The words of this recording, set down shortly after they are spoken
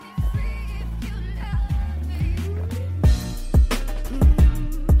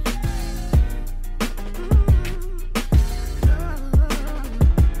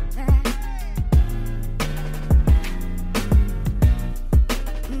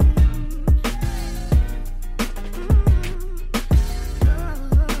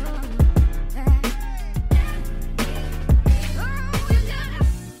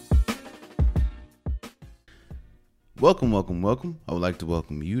Welcome. I would like to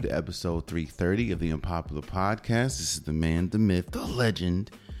welcome you to episode 330 of the Unpopular Podcast. This is the man, the myth, the legend,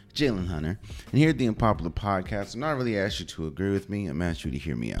 Jalen Hunter. And here at the Unpopular Podcast, I'm not really asking you to agree with me. I'm asking you to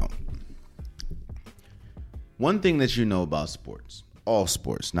hear me out. One thing that you know about sports, all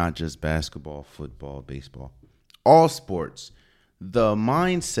sports, not just basketball, football, baseball, all sports, the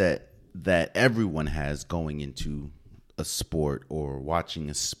mindset that everyone has going into a sport or watching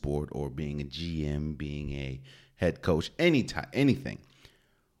a sport or being a GM, being a head coach, anything.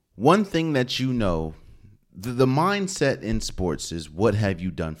 One thing that you know, the mindset in sports is, what have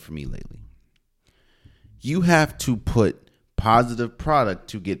you done for me lately? You have to put positive product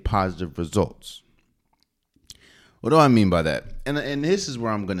to get positive results. What do I mean by that? And this is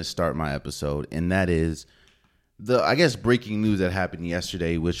where I'm going to start my episode, and that is the, breaking news that happened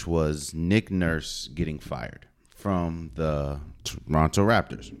yesterday, which was Nick Nurse getting fired from the Toronto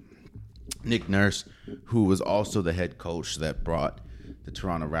Raptors. Nick Nurse, who was also the head coach that brought the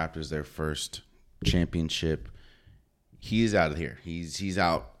Toronto Raptors their first championship, he's out of here. He's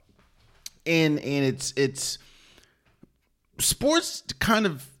out, and it's sports kind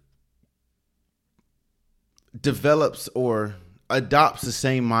of develops or adopts the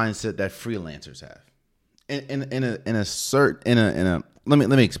same mindset that freelancers have. Let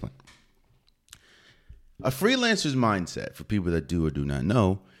me explain. A freelancer's mindset, for people that do or do not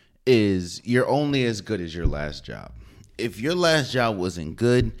know, is you're only as good as your last job. If your last job wasn't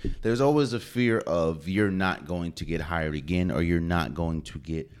good, there's always a fear of you're not going to get hired again, or you're not going to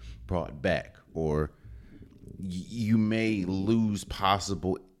get brought back, or you may lose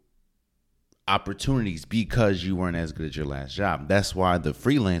possible opportunities because you weren't as good as your last job. That's why the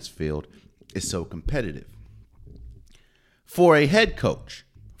freelance field is so competitive. For a head coach,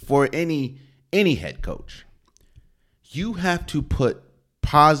 for any head coach, you have to put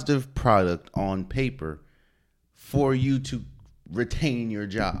positive product on paper for you to retain your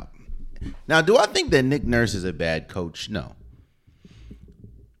job. Now, do I think that Nick Nurse is a bad coach? No.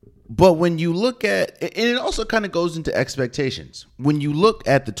 But when you look at, and it also kind of goes into expectations. When you look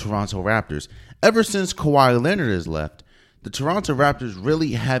at the Toronto Raptors, ever since Kawhi Leonard has left, the Toronto Raptors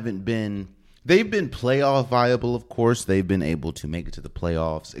really haven't been, they've been playoff viable, of course. They've been able to make it to the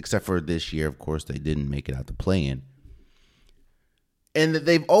playoffs, except for this year, of course, they didn't make it out the play-in. And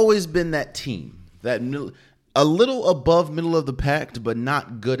they've always been that team, that a little above middle of the pack, but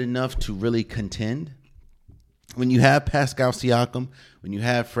not good enough to really contend. When you have Pascal Siakam, when you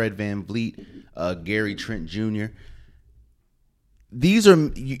have Fred VanVleet, Gary Trent Jr.,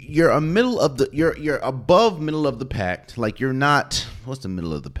 you're above middle of the pack. Like, you're not, what's the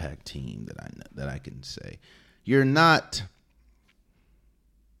middle of the pack team that I can say? You're not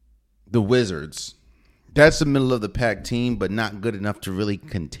the Wizards. That's the middle of the pack team, but not good enough to really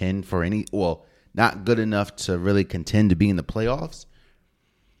contend not good enough to really contend to be in the playoffs,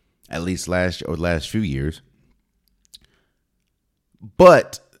 at least last few years.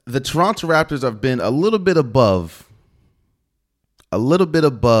 But the Toronto Raptors have been a little bit above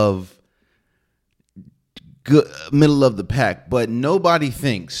good, middle of the pack, but nobody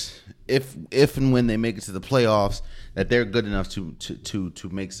thinks if and when they make it to the playoffs that they're good enough to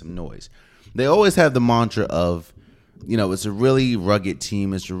make some noise. They always have the mantra of, it's a really rugged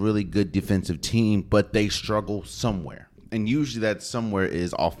team, it's a really good defensive team, but they struggle somewhere. And usually that somewhere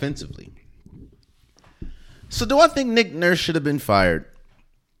is offensively. So do I think Nick Nurse should have been fired?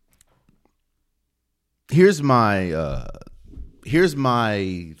 Here's my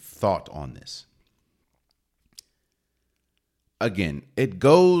thought on this. Again,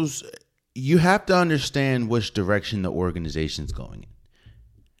 you have to understand which direction the organization's going in.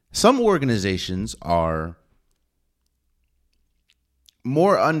 Some organizations are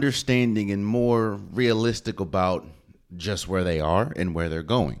more understanding and more realistic about just where they are and where they're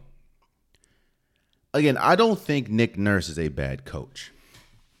going. Again, I don't think Nick Nurse is a bad coach.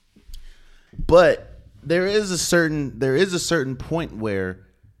 But there is a certain point where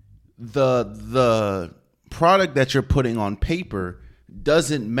the product that you're putting on paper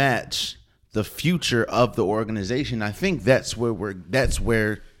doesn't match the future of the organization. I think that's where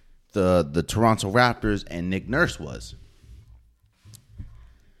the Toronto Raptors and Nick Nurse was.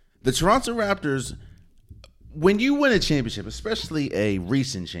 The Toronto Raptors, when you win a championship, especially a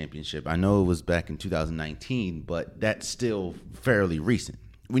recent championship, I know it was back in 2019, but that's still fairly recent.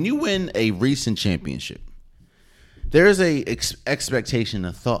 When you win a recent championship, there's a expectation,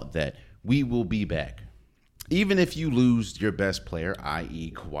 a thought that we will be back. Even if you lose your best player,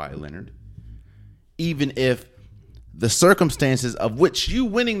 i.e. Kawhi Leonard, even if the circumstances of which you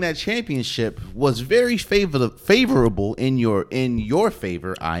winning that championship was very favorable in your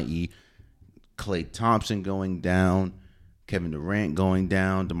favor, i.e. Klay Thompson going down, Kevin Durant going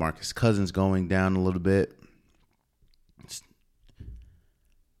down, DeMarcus Cousins going down a little bit.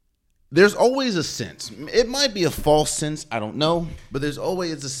 There's always a sense. It might be a false sense, I don't know, but there's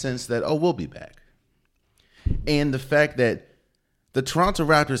always a sense that, oh, we'll be back. And the fact that the Toronto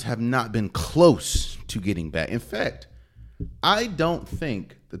Raptors have not been close to getting back. In fact, I don't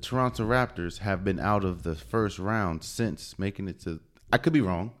think the Toronto Raptors have been out of the first round since making it to, I could be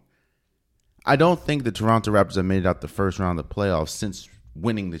wrong. I don't think the Toronto Raptors have made it out the first round of the playoffs since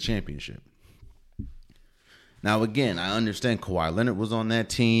winning the championship. Now, again, I understand Kawhi Leonard was on that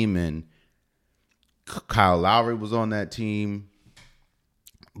team and Kyle Lowry was on that team.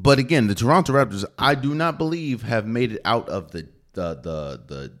 But again, the Toronto Raptors, I do not believe have made it out of the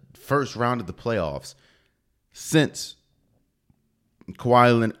first round of the playoffs since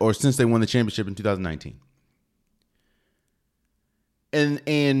Kawhi Leonard, or since they won the championship in 2019.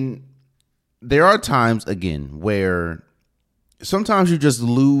 And there are times, again, where sometimes you just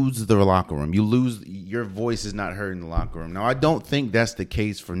lose the locker room. You lose, your voice is not heard in the locker room. Now, I don't think that's the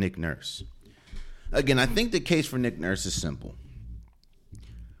case for Nick Nurse. Again, I think the case for Nick Nurse is simple.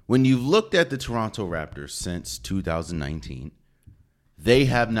 When you've looked at the Toronto Raptors since 2019, they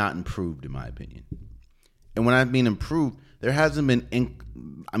have not improved, in my opinion. And when I mean improved, there hasn't been,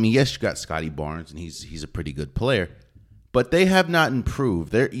 yes, you got Scotty Barnes, and he's a pretty good player, but they have not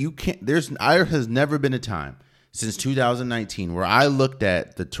improved. There has never been a time since 2019 where I looked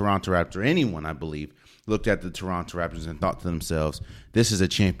at the Toronto Raptors, anyone I believe, looked at the Toronto Raptors and thought to themselves, this is a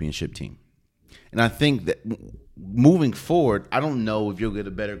championship team. And I think that moving forward, I don't know if you'll get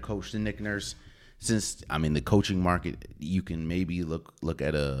a better coach than Nick Nurse, since, the coaching market, you can maybe look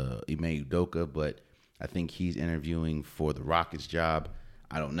at Ime Udoka, but I think he's interviewing for the Rockets job.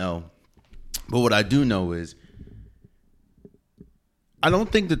 I don't know. But what I do know is I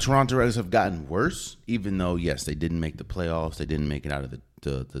don't think the Toronto Raptors have gotten worse, even though, yes, they didn't make the playoffs. They didn't make it out of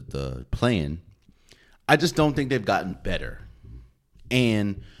the play-in. I just don't think they've gotten better.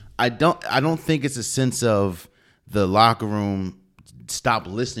 And I don't think it's a sense of the locker room stopped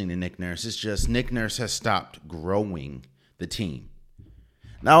listening to Nick Nurse. It's just Nick Nurse has stopped growing the team.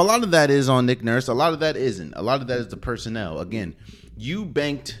 Now, a lot of that is on Nick Nurse. A lot of that isn't. A lot of that is the personnel. Again, you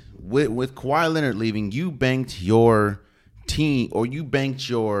banked, with Kawhi Leonard leaving, you banked your team, or you banked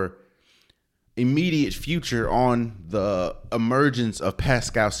your immediate future on the emergence of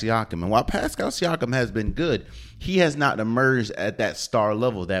Pascal Siakam. And while Pascal Siakam has been good, he has not emerged at that star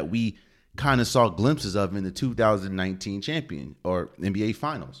level that we kind of saw glimpses of in the 2019 champion or NBA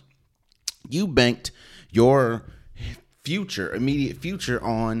Finals. You banked your immediate future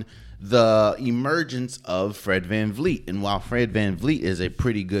on the emergence of Fred VanVleet. And while Fred VanVleet is a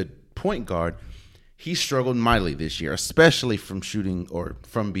pretty good point guard, he struggled mightily this year, especially from shooting, or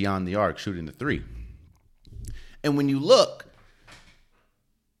from beyond the arc, shooting the three. And when you look,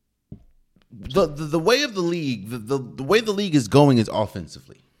 the way of the league, the way the league is going is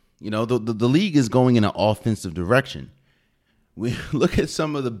offensively. The league is going in an offensive direction. We look at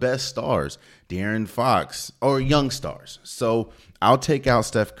some of the best stars, De'Aaron Fox, or young stars. So I'll take out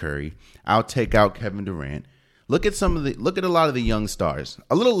Steph Curry. I'll take out Kevin Durant. Look at a lot of the young stars.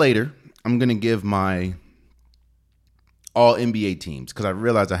 A little later, I'm going to give my all NBA teams, because I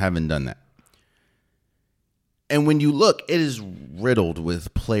realize I haven't done that. And when you look, it is riddled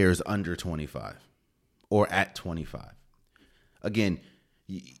with players under 25 or at 25. Again,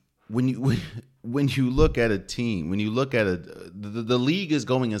 when you look at a team, when you look at the league is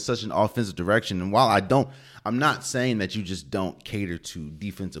going in such an offensive direction. And while I'm not saying that you just don't cater to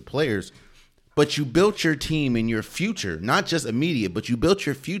defensive players, but you built your team and your future, not just immediate, but you built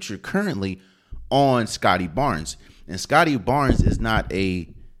your future currently on Scotty Barnes. And Scotty Barnes is not a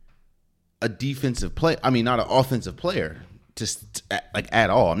defensive player. Not an offensive player, just at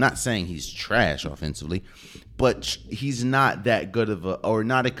all. I'm not saying he's trash offensively, but he's not that good or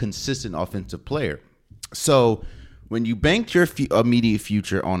not a consistent offensive player. So when you banked your immediate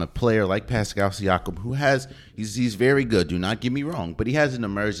future on a player like Pascal Siakam, he's very good, do not get me wrong, but he hasn't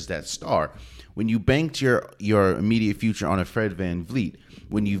emerged as that star. When you banked your immediate future on a Fred VanVleet,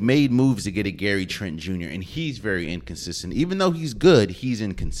 when you've made moves to get a Gary Trent Jr., and he's very inconsistent. Even though he's good, he's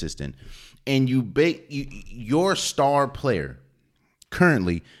inconsistent. And your star player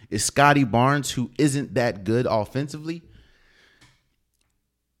currently is Scotty Barnes, who isn't that good offensively.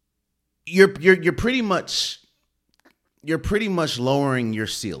 You're pretty much lowering your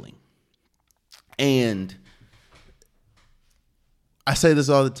ceiling. And I say this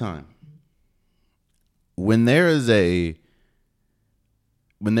all the time. When there is a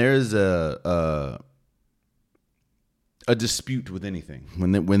dispute with anything,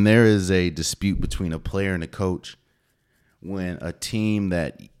 when there is a dispute between a player and a coach, when a team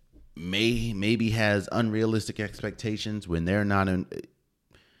that maybe has unrealistic expectations, when they're not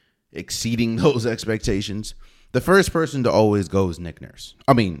exceeding those expectations, the first person to always go is Nick Nurse.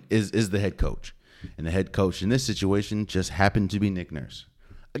 I mean, is the head coach. And the head coach in this situation just happened to be Nick Nurse.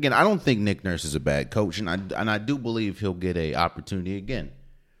 Again, I don't think Nick Nurse is a bad coach, and I do believe he'll get an opportunity again.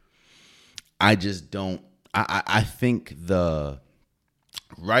 I just don't. I think the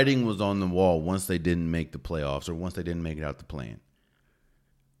writing was on the wall once they didn't make the playoffs or once they didn't make it out the play-in.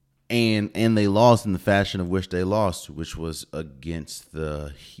 And they lost in the fashion of which they lost, which was against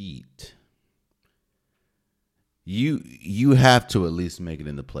the Heat. You have to at least make it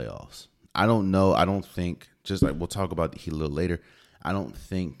in the playoffs. I don't know. I don't think, just like we'll talk about the Heat a little later, I don't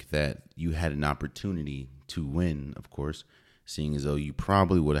think that you had an opportunity to win, of course, seeing as though you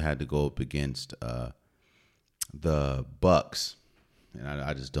probably would have had to go up against the Bucks. And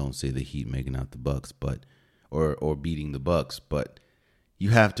I just don't see the Heat making out the Bucks, but or beating the Bucks, but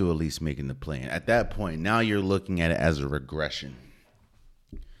you have to at least make it in the play. At that point, now you're looking at it as a regression.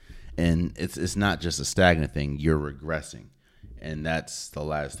 And it's not just a stagnant thing, you're regressing. And that's the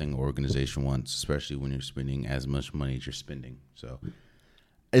last thing the organization wants, especially when you're spending as much money as you're spending. So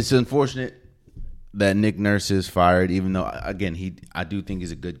it's unfortunate that Nick Nurse is fired, even though, again, I do think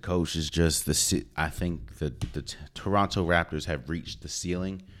he's a good coach. It's just I think the Toronto Raptors have reached the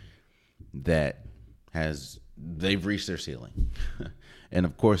ceiling they've reached their ceiling. And,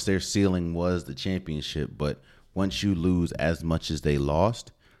 of course, their ceiling was the championship. But once you lose as much as they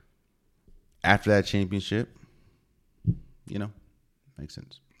lost after that championship, makes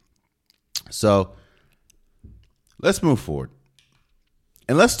sense. So let's move forward.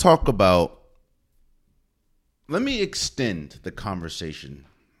 And let's talk about, let me extend the conversation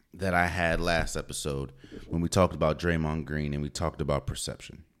that I had last episode when we talked about Draymond Green and we talked about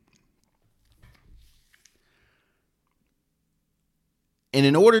perception. And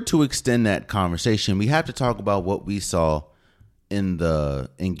in order to extend that conversation, we have to talk about what we saw in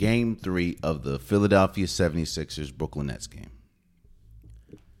Game 3 of the Philadelphia 76ers Brooklyn Nets game.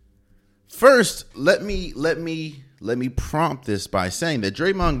 First, let me prompt this by saying that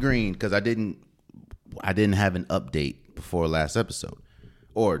Draymond Green, because I didn't have an update before last episode,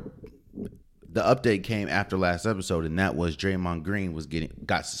 or the update came after last episode, and that was Draymond Green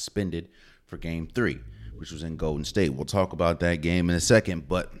got suspended for Game 3, which was in Golden State. We'll talk about that game in a second,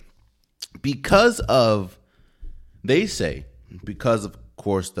 but because of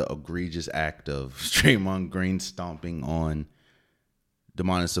course, the egregious act of Draymond Green stomping on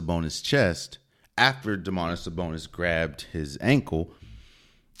Domantas Sabonis' chest after Domantas Sabonis grabbed his ankle.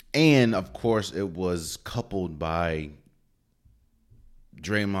 And, of course, it was coupled by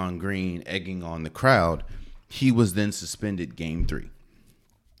Draymond Green egging on the crowd. He was then suspended Game 3.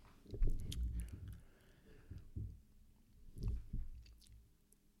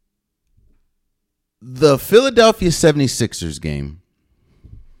 The Philadelphia 76ers game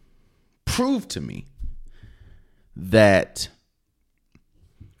proved to me that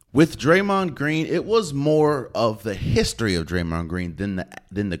with Draymond Green, it was more of the history of Draymond Green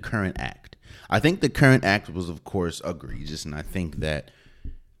than the current act. I think the current act was, of course, egregious, and I think that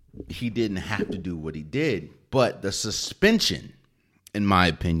he didn't have to do what he did. But the suspension, in my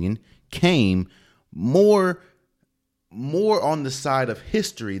opinion, came more on the side of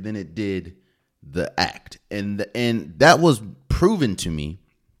history than it did the act. And that was proven to me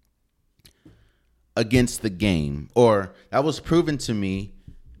against the game, or that was proven to me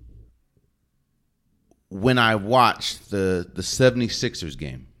when I watched the 76ers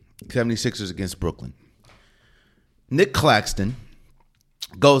game, 76ers against Brooklyn. Nick Claxton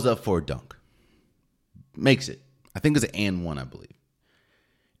goes up for a dunk, makes it. I think it's an and one, I believe.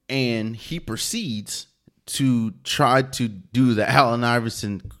 And he proceeds to try to do the Allen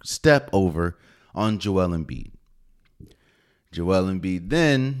Iverson step over on Joel Embiid. Joel Embiid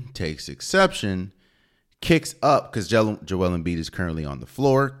then takes exception, kicks up, because Joel Embiid is currently on the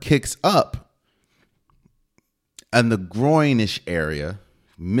floor, kicks up, and the groinish area,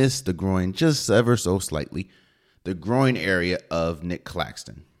 missed the groin just ever so slightly, the groin area of Nick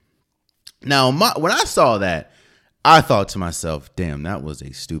Claxton. Now, when I saw that, I thought to myself, damn, that was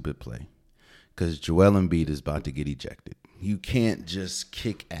a stupid play, because Joel Embiid is about to get ejected. You can't just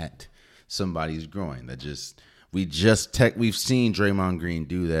kick at somebody's groin. We've seen Draymond Green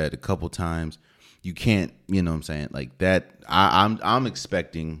do that a couple times. You can't, you know what I'm saying? Like that, I'm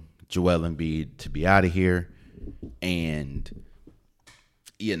expecting Joel Embiid to be out of here, and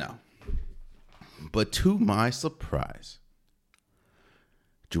but to my surprise,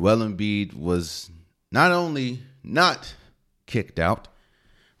 Joel Embiid was not only not kicked out,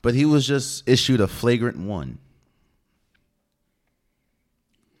 but he was just issued a flagrant 1.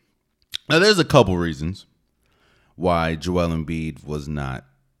 Now, there's a couple reasons why Joel Embiid was not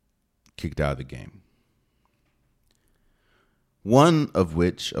kicked out of the game. One of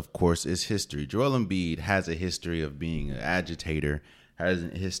which, of course, is history. Joel Embiid has a history of being an agitator, has a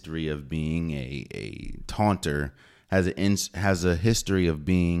history of being a taunter, has a history of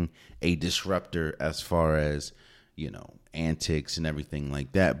being a disruptor as far as, antics and everything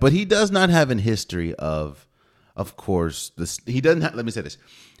like that. But he does not have a history of course, he doesn't have, let me say this.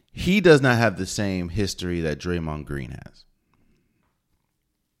 He does not have the same history that Draymond Green has.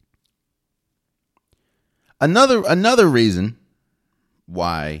 Another reason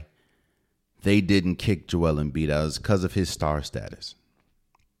why they didn't kick Joel Embiid out is because of his star status.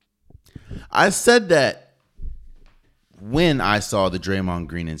 I said that when I saw the Draymond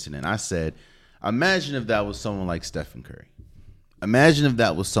Green incident. I said, imagine if that was someone like Stephen Curry. Imagine if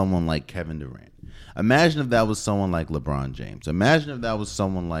that was someone like Kevin Durant. Imagine if that was someone like LeBron James. Imagine if that was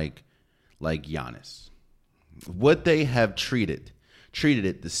someone like Giannis. Would they have treated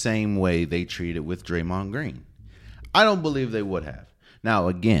it the same way they treated it with Draymond Green? I don't believe they would have. Now,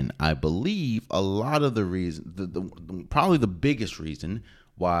 again, I believe a lot of the reason, probably the biggest reason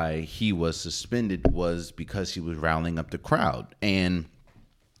why he was suspended was because he was riling up the crowd. And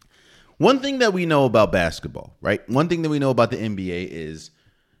one thing that we know about basketball, right? One thing that we know about the NBA is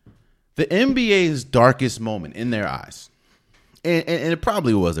the NBA's darkest moment in their eyes, and it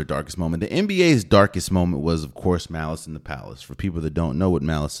probably was their darkest moment. The NBA's darkest moment was, of course, Malice in the Palace. For people that don't know what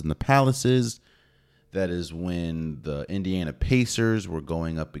Malice in the Palace is, that is when the Indiana Pacers were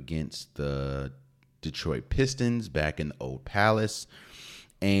going up against the Detroit Pistons back in the old Palace,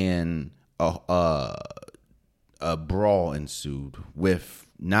 and a brawl ensued with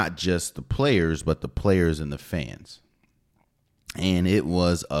not just the players, but the players and the fans. And it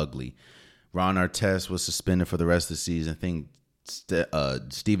was ugly. Ron Artest was suspended for the rest of the season. I think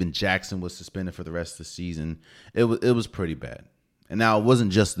Steven Jackson was suspended for the rest of the season. It was pretty bad. And now it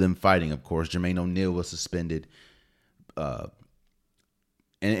wasn't just them fighting, of course. Jermaine O'Neal was suspended. And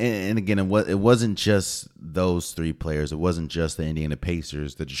again, it wasn't just those three players. It wasn't just the Indiana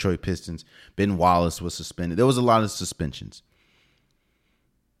Pacers, the Detroit Pistons. Ben Wallace was suspended. There was a lot of suspensions.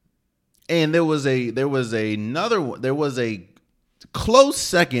 And there was a close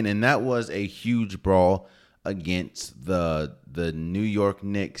second, and that was a huge brawl against the New York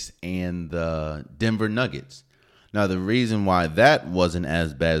Knicks and the Denver Nuggets. Now, the reason why that wasn't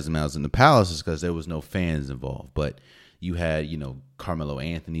as bad as Malice in the Palace is because there was no fans involved. But you had, Carmelo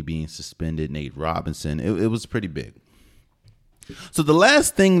Anthony being suspended, Nate Robinson. It was pretty big. So the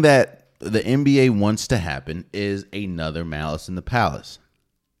last thing that the NBA wants to happen is another Malice in the Palace,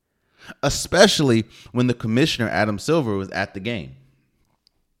 especially when the commissioner, Adam Silver, was at the game.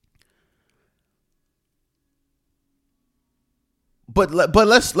 But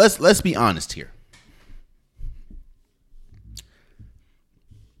let's be honest here.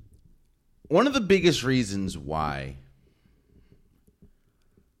 One of the biggest reasons why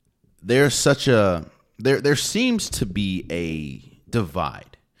there seems to be a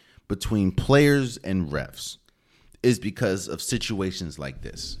divide between players and refs is because of situations like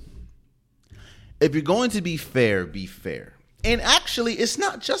this. If you're going to be fair, be fair. And actually, it's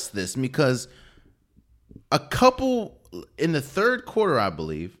not just this, because a couple in the third quarter, I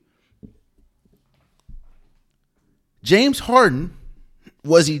believe, James Harden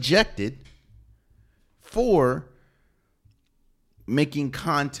was ejected for making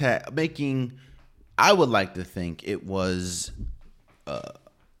contact, I would like to think it was,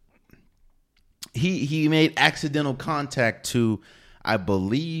 he made accidental contact to, I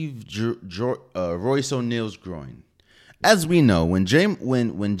believe, Royce O'Neal's groin. As we know, when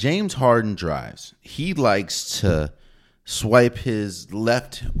James Harden drives, he likes to swipe his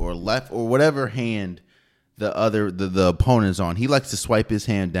left or whatever hand the opponent's on. He likes to swipe his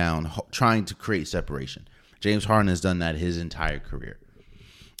hand down, trying to create separation. James Harden has done that his entire career.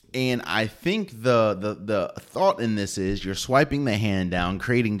 And I think the thought in this is you're swiping the hand down,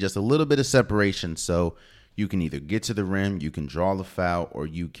 creating just a little bit of separation so you can either get to the rim, you can draw the foul, or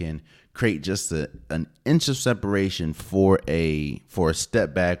you can create just an inch of separation for a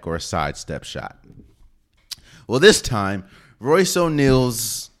step back or a sidestep shot. Well, this time, Royce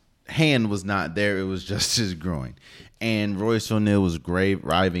O'Neal's hand was not there. It was just his groin. And Royce O'Neal was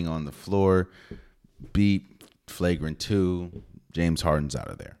writhing on the floor. Beat, flagrant 2. James Harden's out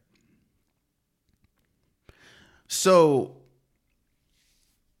of there. So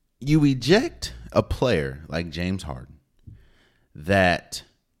you eject a player like James Harden that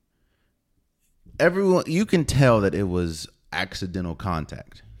everyone, you can tell that it was accidental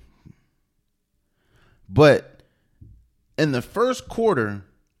contact. But in the first quarter,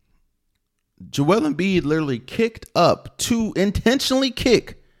 Joel Embiid literally kicked up to intentionally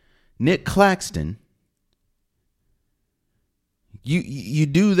kick Nick Claxton. You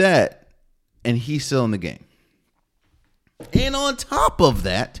do that, and he's still in the game. And on top of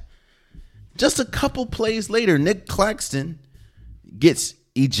that, just a couple plays later, Nick Claxton gets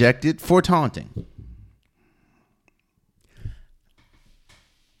ejected for taunting.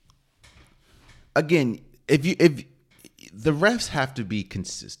 Again, if the refs have to be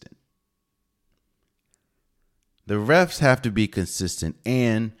consistent. The refs have to be consistent.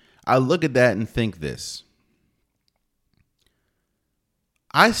 And I look at that and think this.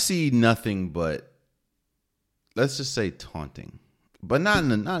 I see nothing but, let's just say, taunting. But not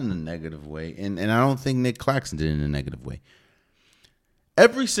in a negative way. And I don't think Nick Claxton did it in a negative way.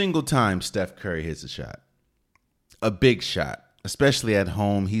 Every single time Steph Curry hits a shot, a big shot, especially at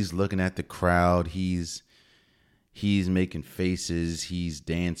home, he's looking at the crowd. He's making faces. He's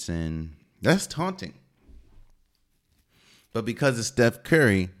dancing. That's taunting. But because it's Steph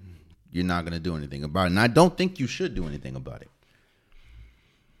Curry, you're not going to do anything about it. And I don't think you should do anything about it.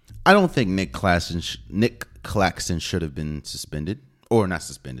 I don't think Nick Claxton should have been suspended. Or not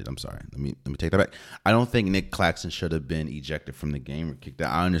suspended, I'm sorry. Let me take that back. I don't think Nick Claxton should have been ejected from the game or kicked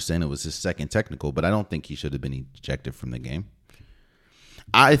out. I understand it was his second technical, but I don't think he should have been ejected from the game.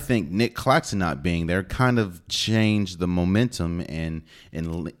 I think Nick Claxton not being there kind of changed the momentum and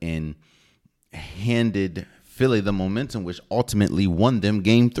handed Philly the momentum, which ultimately won them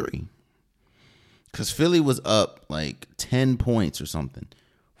game 3. Because Philly was up like 10 points or something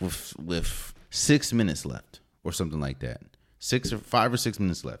with 6 minutes left or something like that. 5 or 6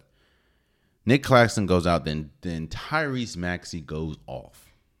 minutes left. Nick Claxton goes out, then Tyrese Maxey goes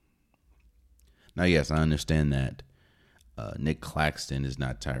off. Now, yes, I understand that Nick Claxton is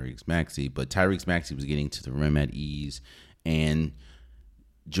not Tyrese Maxey, but Tyrese Maxey was getting to the rim at ease, and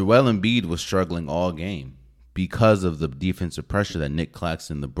Joel Embiid was struggling all game because of the defensive pressure that Nick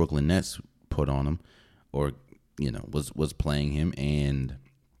Claxton, the Brooklyn Nets, put on him, or was playing him, and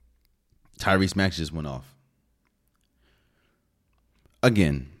Tyrese Maxey just went off.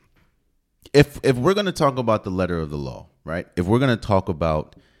 Again, if we're going to talk about the letter of the law, right? If we're going to talk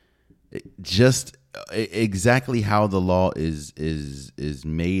about just exactly how the law is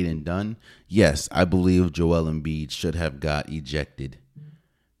made and done, yes, I believe Joel Embiid should have got ejected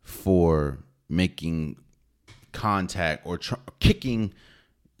for making contact or kicking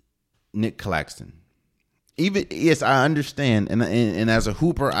Nick Claxton. Yes, I understand, and as a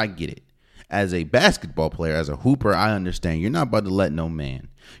hooper, I get it. As a basketball player, as a hooper, I understand. You're not about to let no man.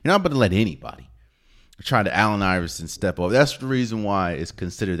 You're not about to let anybody try to Allen Iverson step over. That's the reason why it's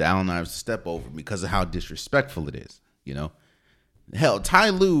considered the Allen Iverson step over, because of how disrespectful it is. Hell,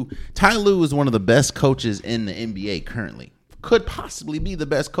 Ty Lue is one of the best coaches in the NBA currently. Could possibly be the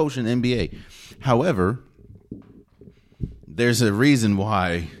best coach in the NBA. However, there's a reason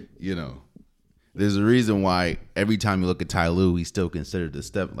why, There's a reason why every time you look at Ty Lue, he's still considered the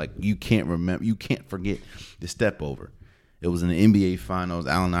step. Like, you can't forget the step over. It was in the NBA Finals,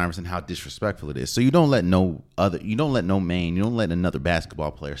 Allen Iverson, how disrespectful it is. So you don't let no another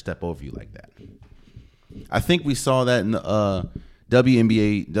basketball player step over you like that. I think we saw that in the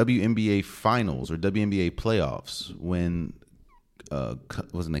WNBA Finals or WNBA playoffs when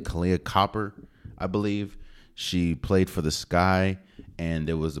wasn't it Kalia Copper, I believe. She played for the Sky, and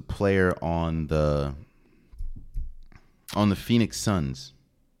there was a player on the Phoenix Suns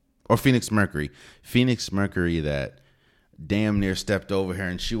or Phoenix Mercury that damn near stepped over her,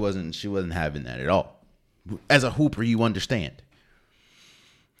 and she wasn't having that at all. As a hooper, you understand.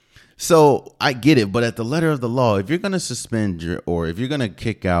 So I get it, but at the letter of the law, if you're going to suspend or if you're going to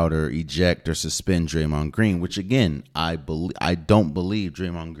kick out or eject or suspend Draymond Green, which again, I don't believe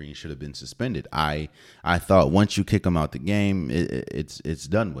Draymond Green should have been suspended. I thought once you kick him out the game, it's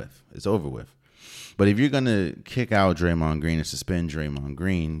done with. It's over with. But if you're going to kick out Draymond Green and suspend Draymond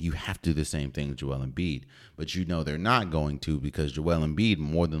Green, you have to do the same thing with Joel Embiid. But they're not going to, because Joel Embiid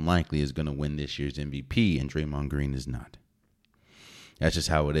more than likely is going to win this year's MVP and Draymond Green is not. That's just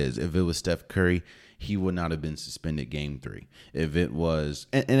how it is. If it was Steph Curry, he would not have been suspended game 3. If it was,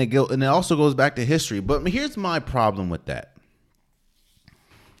 and it also goes back to history. But here's my problem with that.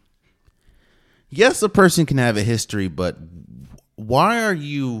 Yes, a person can have a history, but why are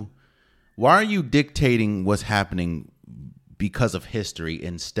you dictating what's happening because of history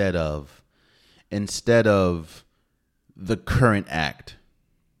instead of the current act?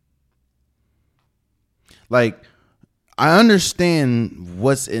 Like, I understand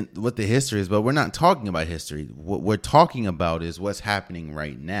what the history is, but we're not talking about history. What we're talking about is what's happening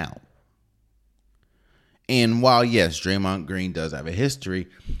right now. And while, yes, Draymond Green does have a history,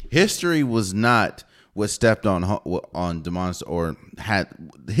 History was not what stepped on Demontis or had.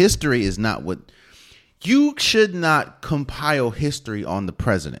 History is not what you should not compile history on the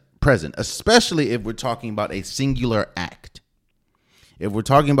present, especially if we're talking about a singular act. If we're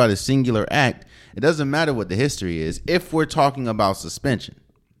talking about a singular act, it doesn't matter what the history is. If we're talking about suspension,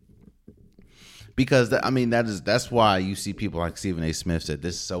 because that's why you see people like Stephen A. Smith said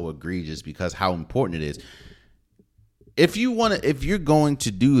this is so egregious because how important it is. If you're going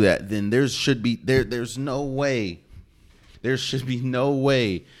to do that, then there's no way. There should be no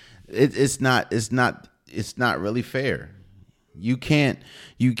way. It's not really fair. You can't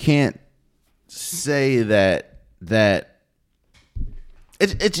say that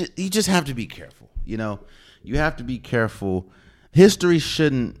you just have to be careful. You have to be careful. History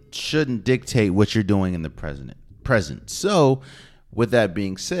shouldn't dictate what you're doing in the present. So, with that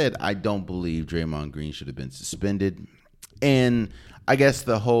being said, I don't believe Draymond Green should have been suspended. And I guess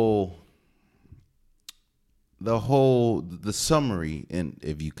the summary, and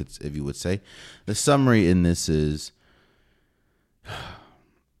if you would say, the summary in this is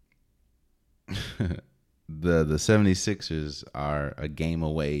the 76ers are a game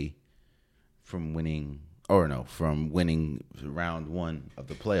away from winning round one of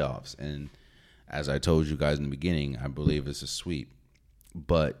the playoffs. And as I told you guys in the beginning, I believe it's a sweep.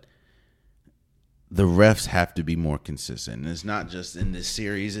 But the refs have to be more consistent. And it's not just in this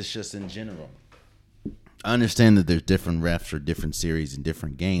series, it's just in general. I understand that there's different refs for different series and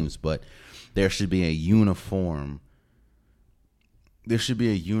different games, but there should be a uniform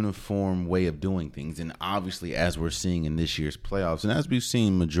way of doing things. And obviously, as we're seeing in this year's playoffs, and as we've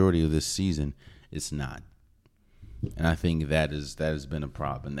seen majority of this season, it's not. And I think that has been a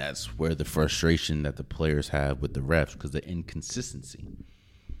problem. That's where the frustration that the players have with the refs, because the inconsistency.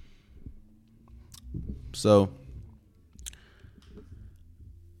 So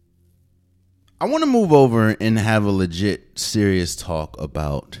I want to move over and have a legit, serious talk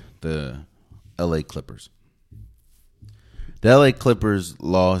about the LA Clippers. The LA Clippers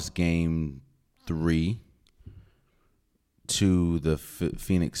lost game 3 to the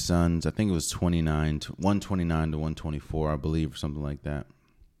Phoenix Suns. I think it was 129 to 124, I believe, or something like that.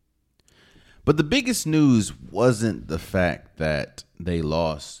 But the biggest news wasn't the fact that they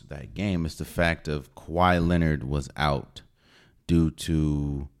lost that game. It's the fact of Kawhi Leonard was out due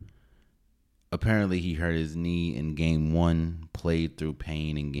to, apparently he hurt his knee in game 1, played through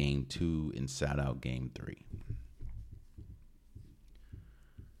pain in game 2, and sat out game 3.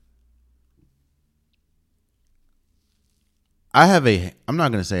 I'm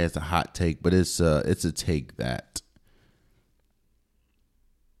not going to say it's a hot take, but it's a take that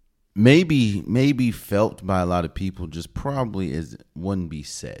maybe felt by a lot of people, just probably wouldn't be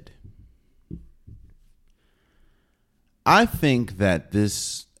said. I think that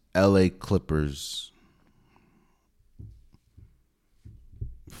this LA Clippers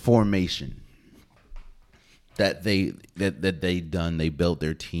formation that they built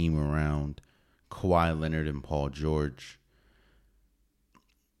their team around Kawhi Leonard and Paul George,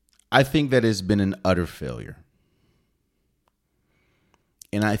 I think that it's been an utter failure.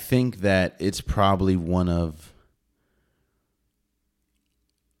 And I think that it's probably one of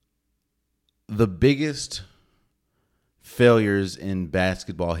the biggest failures in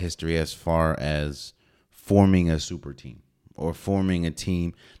basketball history as far as forming a super team or forming a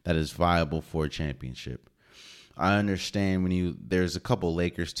team that is viable for a championship. I understand there's a couple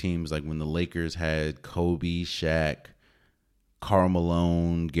Lakers teams, like when the Lakers had Kobe, Shaq, Karl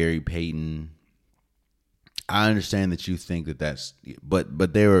Malone, Gary Payton. I understand that you think that's,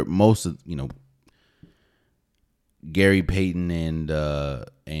 but they were most of, Gary Payton and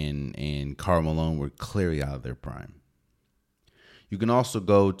Karl Malone were clearly out of their prime. You can also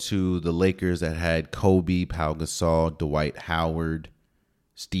go to the Lakers that had Kobe, Pau Gasol, Dwight Howard,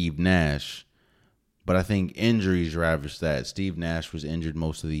 Steve Nash. But I think injuries ravaged that. Steve Nash was injured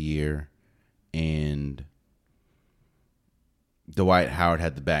most of the year, and Dwight Howard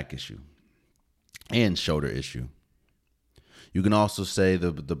had the back issue and shoulder issue. You can also say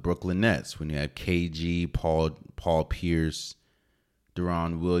the Brooklyn Nets when you had KG, Paul Pierce,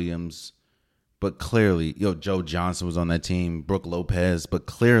 Deron Williams, but clearly, Joe Johnson was on that team, Brook Lopez, but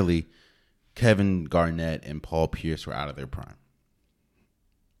clearly Kevin Garnett and Paul Pierce were out of their prime.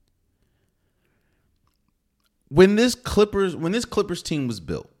 When this Clippers team was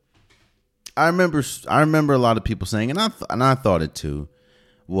built, I remember a lot of people saying, and I thought it too,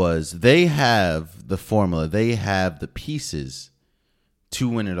 was they have the formula, they have the pieces to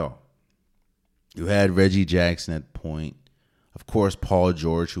win it all. You had Reggie Jackson at point, of course Paul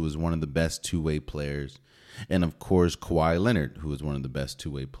George, who was one of the best two-way players. And of course, Kawhi Leonard, who was one of the best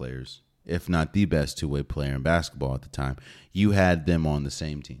two-way players, if not the best two-way player in basketball at the time. You had them on the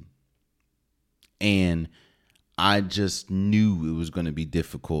same team. And I just knew it was going to be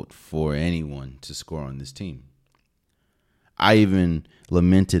difficult for anyone to score on this team. I even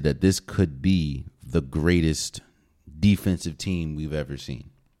lamented that this could be the greatest defensive team we've ever seen.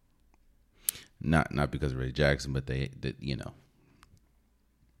 Not because of Ray Jackson, but they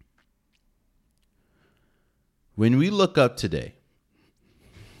When we look up today,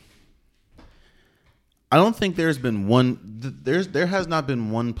 I don't think there has not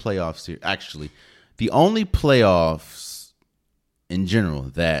been one playoff series. Actually, the only playoffs in general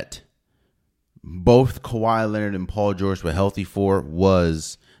that both Kawhi Leonard and Paul George were healthy for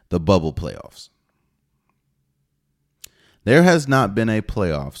was the bubble playoffs. There has not been a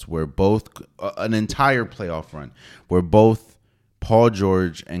playoffs where an entire playoff run where both Paul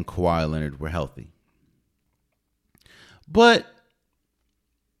George and Kawhi Leonard were healthy. But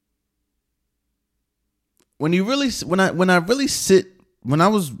when I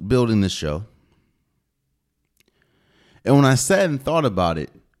was building this show, and when I sat and thought about it,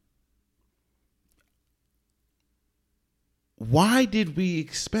 why did we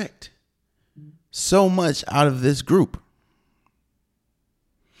expect so much out of this group?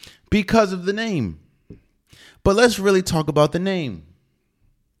 Because of the name. But let's really talk about the name.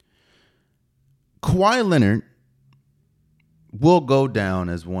 Kawhi Leonard will go down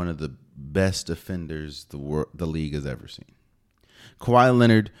as one of the best defenders the league has ever seen. Kawhi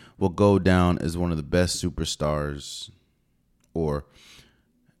Leonard will go down as one of the best superstars, or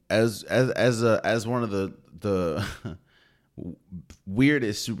as one of the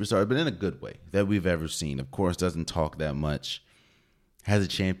weirdest superstars, but in a good way, that we've ever seen. Of course, doesn't talk that much. Has a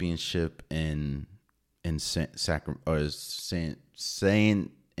championship in San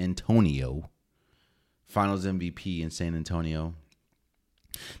Antonio. Finals MVP in San Antonio.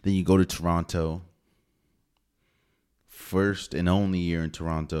 Then you go to Toronto. First and only year in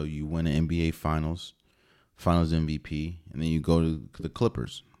Toronto, you win an NBA Finals MVP, and then you go to the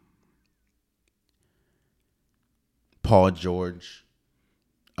Clippers. Paul George,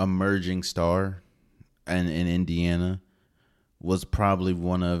 emerging star, and in Indiana, was probably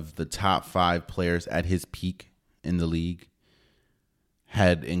one of the top 5 players at his peak in the league.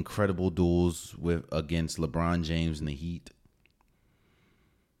 Had incredible duels against LeBron James and the Heat.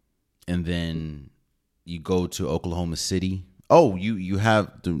 And then you go to Oklahoma City. Oh, you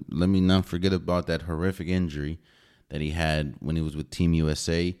have to, let me not forget about that horrific injury that he had when he was with Team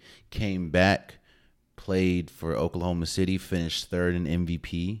USA. Came back, played for Oklahoma City, finished 3rd in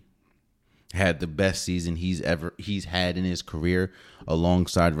MVP. Had the best season he's had in his career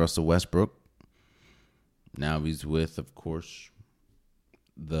alongside Russell Westbrook. Now he's with, of course,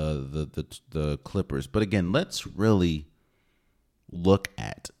 the Clippers. But again, let's really look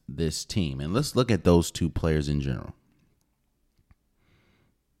at this team, and let's look at those two players in general.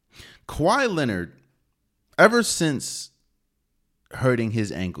 Kawhi Leonard, ever since hurting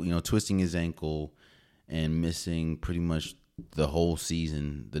his ankle, twisting his ankle and missing pretty much the whole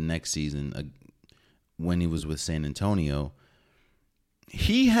season, the next season, when he was with San Antonio,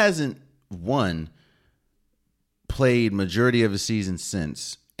 he hasn't played majority of the season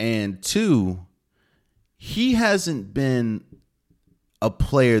since, and 2, he hasn't been a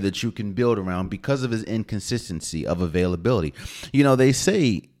player that you can build around because of his inconsistency of availability. They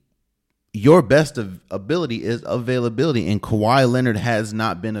say your best ability is availability, and Kawhi Leonard has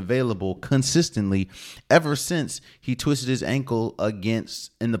not been available consistently ever since he twisted his ankle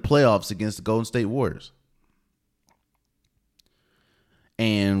in the playoffs against the Golden State Warriors.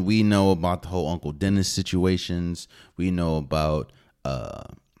 And we know about the whole Uncle Dennis situations. We know about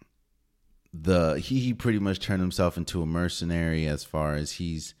he pretty much turned himself into a mercenary as far as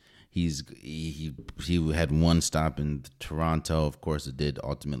he had one stop in Toronto. Of course, it did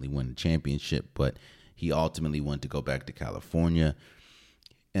ultimately win the championship, but he ultimately wanted to go back to California.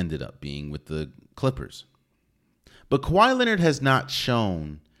 Ended up being with the Clippers. But Kawhi Leonard has not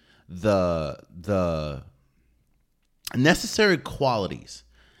shown the necessary qualities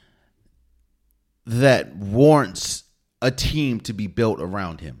that warrants a team to be built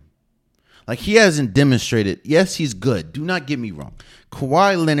around him. Like, he hasn't demonstrated. Yes, he's good. Do not get me wrong.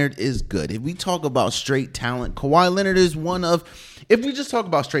 Kawhi Leonard is good. If we talk about straight talent, Kawhi Leonard is if we just talk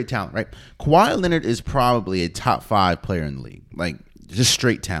about straight talent, right? Kawhi Leonard is probably a top 5 player in the league. Like, just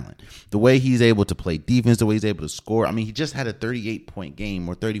straight talent. The way he's able to play defense, the way he's able to score. I mean, he just had a 38-point game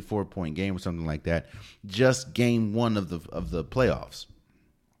or 34-point game or something like that. Just game 1 of the playoffs.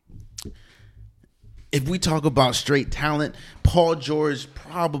 If we talk about straight talent, Paul George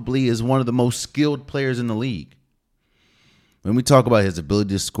probably is one of the most skilled players in the league. When we talk about his ability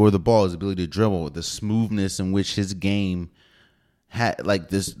to score the ball, his ability to dribble, the smoothness in which his game had, like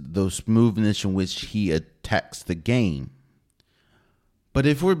this, the smoothness in which he attacks the game. But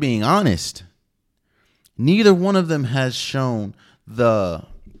if we're being honest, neither one of them has shown the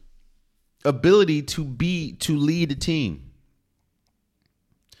ability to lead a team.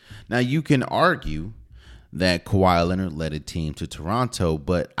 Now you can argue that Kawhi Leonard led a team to Toronto,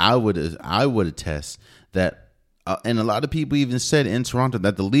 but I would attest that, and a lot of people even said in Toronto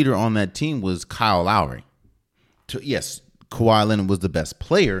that the leader on that team was Kyle Lowry. Yes, Kawhi Leonard was the best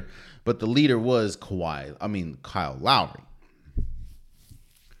player, but the leader was Kyle Lowry.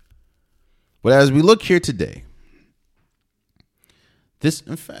 But as we look here today,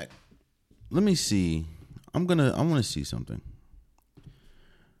 in fact, let me see. I want to see something.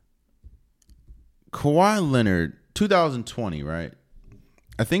 Kawhi Leonard, 2020, right?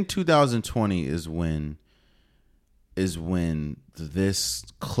 I think 2020 is when this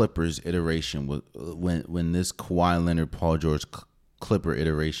Clippers iteration was, when this Kawhi Leonard, Paul George Clipper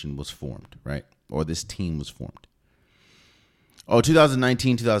iteration was formed, right? Or this team was formed.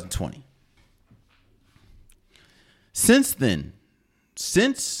 2019, 2020. Since then,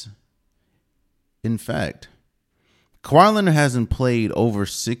 in fact, Kawhi Leonard hasn't played over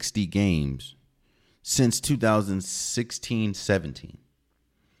 60 games since 2016-17.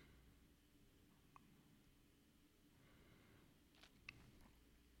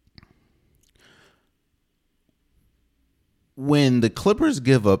 When the Clippers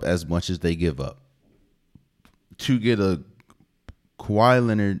give up as much as they give up to get a Kawhi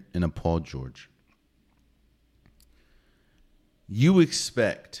Leonard and a Paul George, you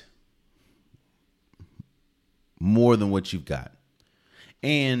expect more than what you've got.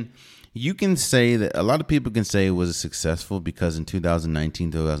 And you can say that a lot of people can say it was successful because in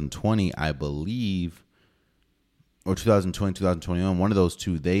 2019, 2020, I believe, or 2020, 2021, one of those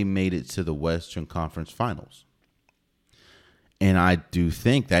two, they made it to the Western Conference Finals. And I do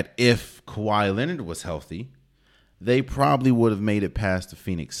think that if Kawhi Leonard was healthy, they probably would have made it past the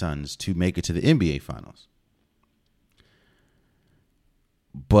Phoenix Suns to make it to the NBA Finals.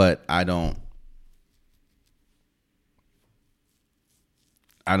 But I don't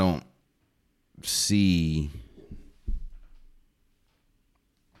see,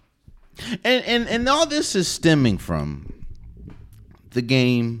 and all this is stemming from the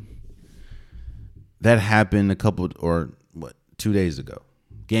game that happened 2 days ago,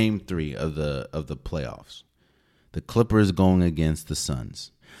 Game 3 of the playoffs. The Clippers going against the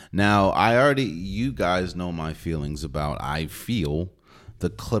Suns. Now, you guys know my feelings about. I feel the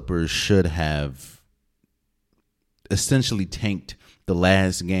Clippers should have essentially tanked the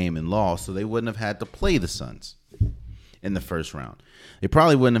last game and lost, so they wouldn't have had to play the Suns in the first round. They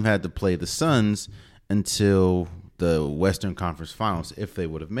probably wouldn't have had to play the Suns until the Western Conference Finals if they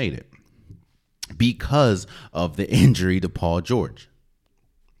would have made it, because of the injury to Paul George.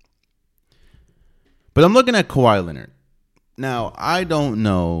 But I'm looking at Kawhi Leonard. Now, I don't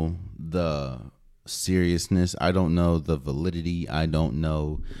know the seriousness. I don't know the validity. I don't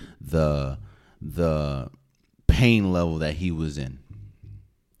know the pain level that he was in.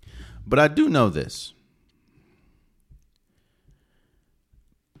 But I do know this.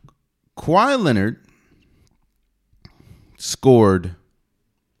 Kawhi Leonard scored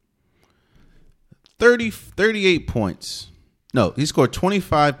 38 points. No, he scored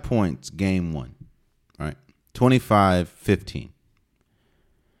 25 points game 1. All right. 25-15.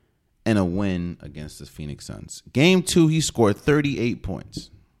 And a win against the Phoenix Suns. Game 2, he scored 38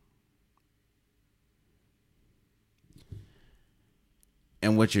 points.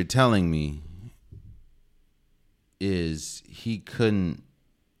 And what you're telling me is he couldn't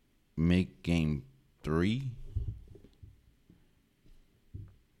make game 3?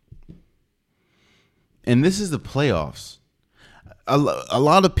 And this is the playoffs. A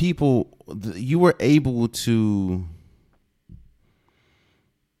lot of people, you were able to,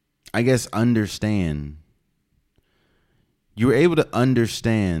 I guess, understand. You were able to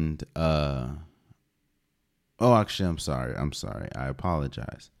understand. Actually, I'm sorry. I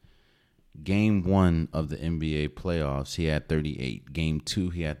apologize. Game 1 of the NBA playoffs, he had 38. Game 2,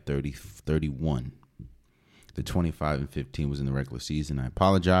 he had 31. The 25-15 was in the regular season. I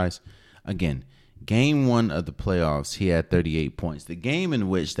apologize. Again, Game 1 of the playoffs, he had 38 points. The game in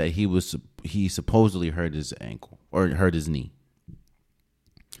which that he supposedly hurt his ankle or hurt his knee.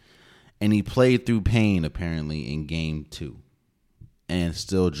 And he played through pain apparently in game 2 and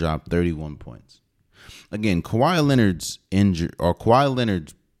still dropped 31 points. Again, Kawhi Leonard's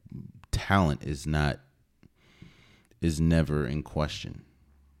talent is never in question.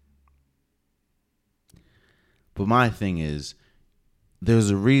 But my thing is,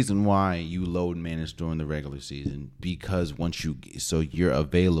 there's a reason why you load manage during the regular season, because you're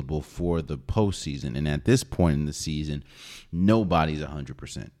available for the postseason. And at this point in the season, nobody's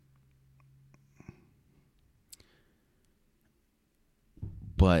 100%.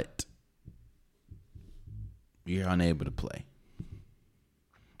 But you're unable to play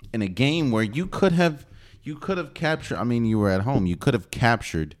in a game where you could have captured. I mean, you were at home. You could have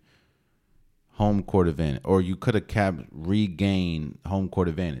captured home court advantage, or you could have regained home court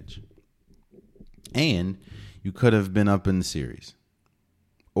advantage, and you could have been up in the series,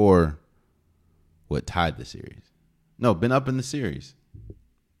 or tied the series. No, been up in the series.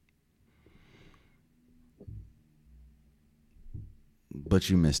 But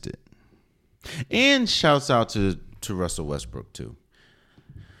you missed it. And shouts out to Russell Westbrook too.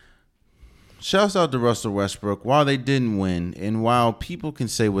 Shouts out to Russell Westbrook. While they didn't win, and while people can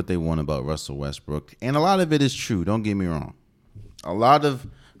say what they want about Russell Westbrook, and a lot of it is true, don't get me wrong. A lot of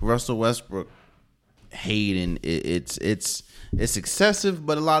Russell Westbrook hate, and it's excessive,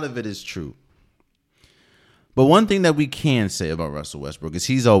 but a lot of it is true. But one thing that we can say about Russell Westbrook is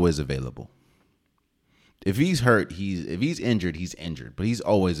he's always available. If he's hurt, if he's injured, he's injured, but he's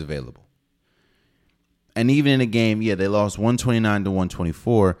always available. And even in a game, they lost 129 to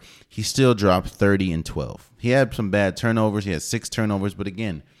 124. He still dropped 30 and 12. He had some bad turnovers. He had 6 turnovers. But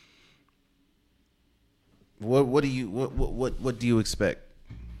again, what do you expect?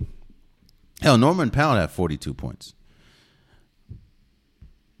 Hell, Norman Powell had 42 points.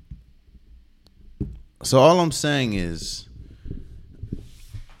 So all I'm saying is,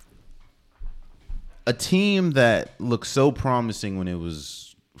 a team that looked so promising when it was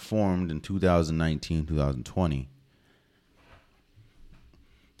formed in 2019, 2020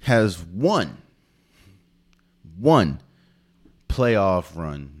 has one playoff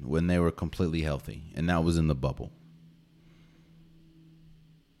run when they were completely healthy, and that was in the bubble.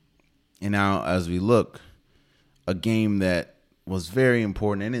 And now, as we look, a game that was very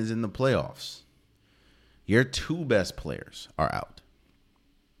important and is in the playoffs, your 2 best players are out.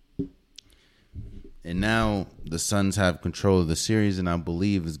 And now the Suns have control of the series, and I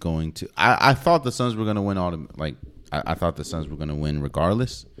believe is going to. I thought the Suns were going to win I thought the Suns were going to win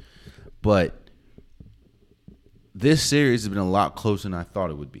regardless, but this series has been a lot closer than I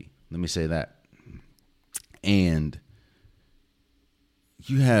thought it would be. Let me say that. And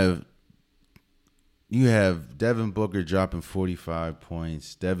you have Devin Booker dropping 45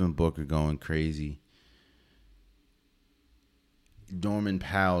 points. Devin Booker going crazy. Norman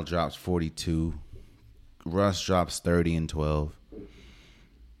Powell drops 42. Russ drops 30 and 12.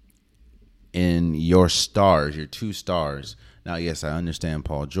 And your 2 stars. Now, yes, I understand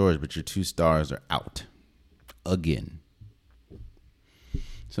Paul George, but your 2 stars are out again.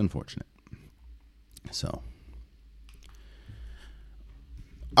 It's unfortunate. So,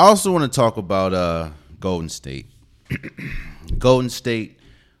 I also want to talk about Golden State. Golden State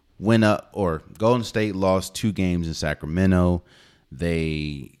Golden State lost 2 games in Sacramento.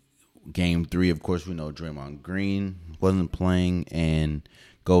 Game 3, of course, we know Draymond Green wasn't playing, and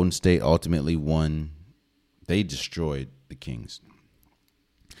Golden State ultimately won. They destroyed the Kings.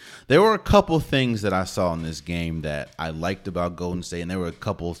 There were a couple things that I saw in this game that I liked about Golden State, and there were a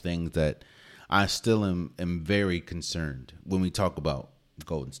couple things that I still am very concerned when we talk about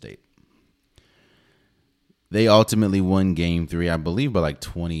Golden State. They ultimately won Game 3, I believe, by like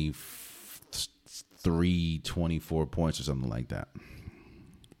 23, 24 points or something like that.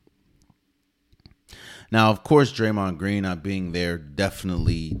 Now, of course, Draymond Green not being there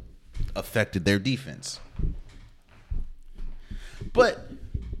definitely affected their defense. But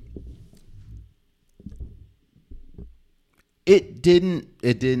it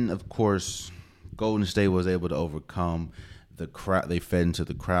didn't, of course. Golden State was able to overcome the crowd. They fed into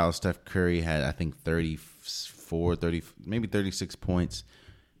the crowd. Steph Curry had, I think, 34, 30, maybe 36 points.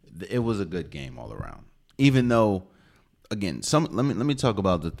 It was a good game all around. Even though, again, let me talk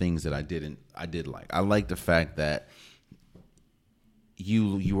about the things that I did like. I like the fact that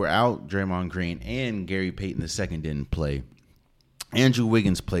you were out Draymond Green and Gary Payton II didn't play. Andrew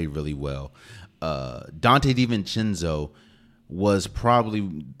Wiggins played really well. Dante DiVincenzo was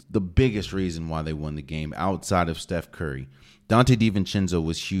probably the biggest reason why they won the game outside of Steph Curry. Dante DiVincenzo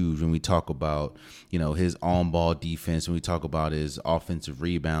was huge when we talk about, his on-ball defense, when we talk about his offensive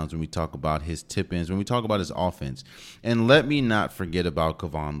rebounds, when we talk about his tip-ins, when we talk about his offense. And let me not forget about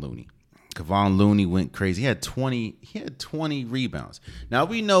Kevon Looney. Kevon Looney went crazy. He had 20 rebounds. Now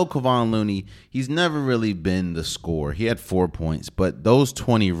we know Kevon Looney, he's never really been the scorer. He had 4 points, but those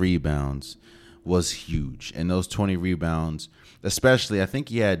 20 rebounds was huge. And those 20 rebounds, especially, I think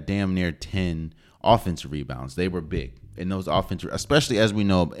he had damn near 10 offensive rebounds. They were big. And those offensive, especially as we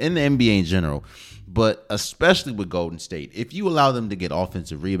know in the NBA in general, but especially with Golden State, if you allow them to get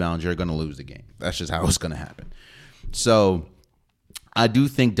offensive rebounds, you're going to lose the game. That's just how it's going to happen. So I do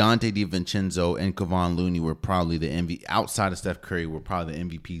think Dante DiVincenzo and Kevon Looney were probably the MVP, outside of Steph Curry, were probably the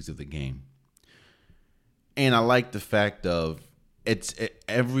MVPs of the game. And I like the fact of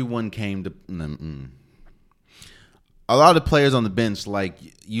everyone came to a lot of players on the bench. Like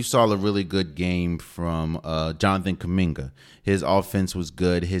you saw a really good game from Jonathan Kuminga. His offense was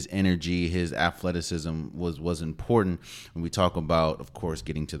good. His energy, his athleticism was important when we talk about, of course,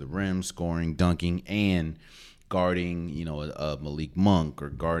 getting to the rim, scoring, dunking, and guarding, a Malik Monk, or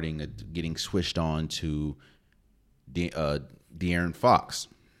getting switched on to De'Aaron Fox.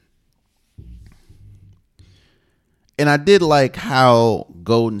 And I did like how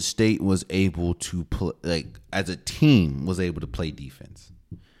Golden State was able to play, as a team, was able to play defense.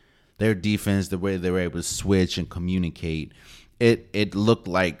 Their defense, the way they were able to switch and communicate, it looked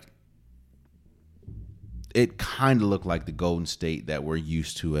like, it kind of looked like the Golden State that we're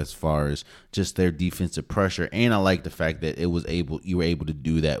used to as far as just their defensive pressure. And I like the fact that you were able to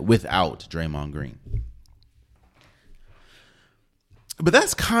do that without Draymond Green. But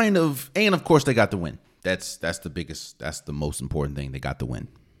that's kind of, and of course they got the win. That's the most important thing. They got the win.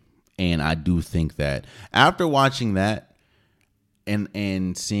 And I do think that after watching that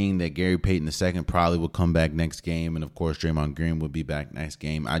and seeing that Gary Payton II probably will come back next game, and of course Draymond Green will be back next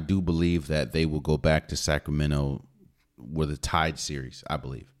game, I do believe that they will go back to Sacramento with a tied series, I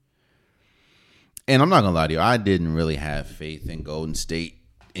believe. And I'm not going to lie to you, I didn't really have faith in Golden State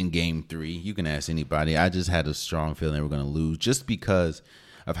in Game 3. You can ask anybody. I just had a strong feeling they were going to lose just because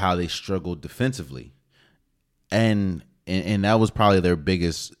of how they struggled defensively. And that was probably their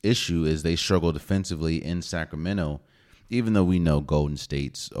biggest issue, is they struggled defensively in Sacramento, even though we know Golden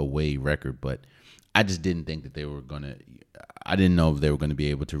State's away record. But I just didn't think that I didn't know if they were going to be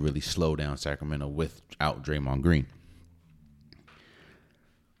able to really slow down Sacramento without Draymond Green.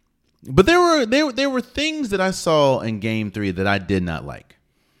 But there were things that I saw in Game 3 that I did not like.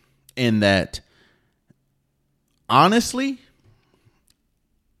 And that, honestly,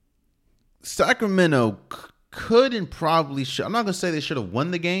 Sacramento could and probably should. I'm not going to say they should have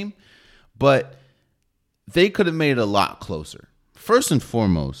won the game, but they could have made it a lot closer. First and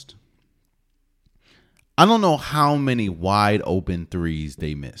foremost, I don't know how many wide open threes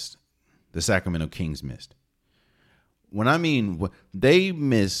they missed. The Sacramento Kings missed. When I mean, they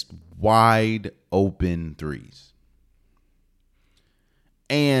missed wide open threes.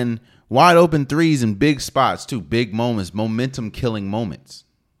 And wide open threes in big spots too, big moments, momentum killing moments.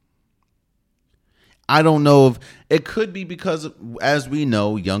 I don't know if it could be because, as we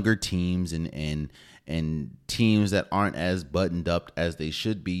know, younger teams and teams that aren't as buttoned up as they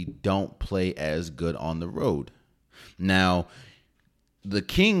should be don't play as good on the road. Now, the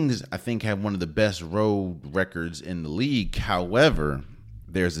Kings, I think, have one of the best road records in the league. However,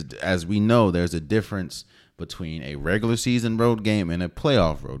 as we know, there's a difference between a regular season road game and a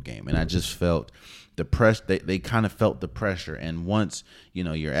playoff road game. And I just felt the press. They kind of felt the pressure. And once,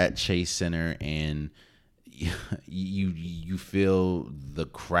 you're at Chase Center and you feel the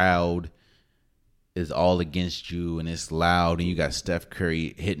crowd is all against you and it's loud and you got Steph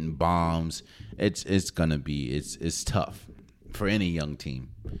Curry hitting bombs, it's tough for any young team.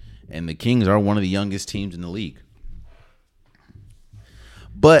 And the Kings are one of the youngest teams in the league.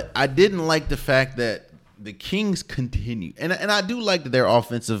 But I didn't like the fact that the Kings continue. And I do like that their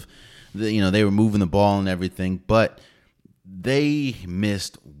offensive, they were moving the ball and everything, but they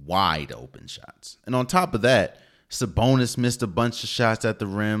missed wide open shots. And on top of that, Sabonis missed a bunch of shots at the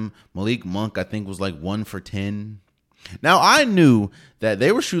rim. Malik Monk, I think, was like 1 for 10. Now, I knew that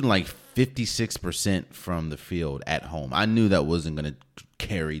they were shooting like 56% from the field at home. I knew that wasn't going to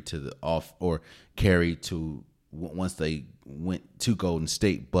carry to the off or carry to once they went to Golden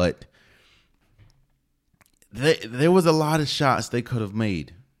State, but there was a lot of shots they could have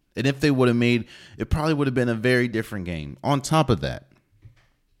made. And if they would have made, it probably would have been a very different game. On top of that,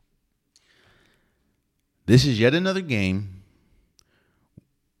 this is yet another game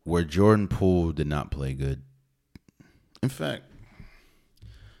where Jordan Poole did not play good. In fact,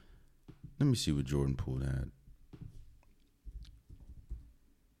 let me see what Jordan Poole had.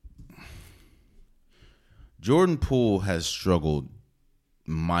 Jordan Poole has struggled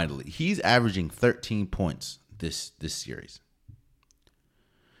mightily. He's averaging 13 points this series.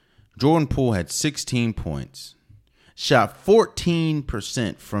 Jordan Poole had 16 points, shot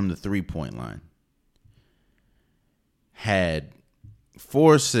 14% from the 3-point line, had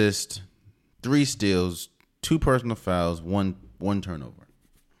 4 assists, 3 steals, 2 personal fouls, one turnover.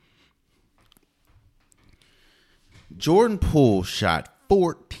 Jordan Poole shot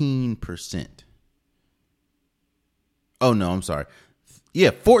 14%. Oh, no, I'm sorry. Yeah,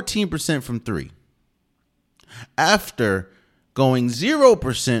 14% from 3. After going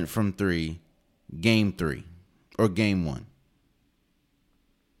 0% from 3, game 3 or game 1.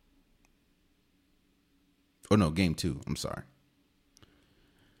 Oh, no, game 2. I'm sorry.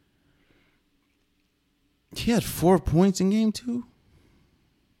 He had 4 points in game 2.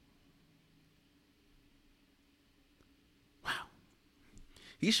 Wow.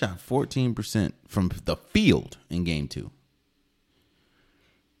 He shot 14% from the field in game 2.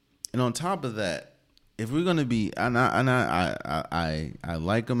 And on top of that, if we're gonna be, I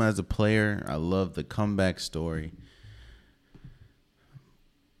like him as a player. I love the comeback story.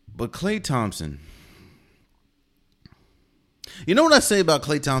 But Klay Thompson, you know what I say about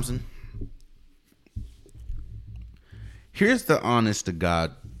Klay Thompson? Here's the honest to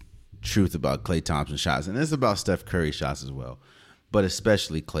God truth about Klay Thompson shots, and it's about Steph Curry shots as well, but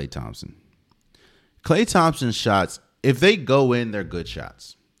especially Klay Thompson. Klay Thompson shots, if they go in, they're good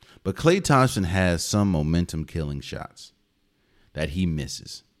shots. But Klay Thompson has some momentum-killing shots that he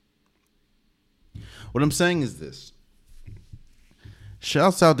misses. What I'm saying is this.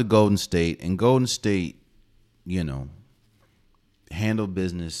 Shouts out to Golden State. And Golden State, handled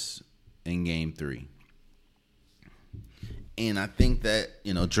business in Game 3. And I think that,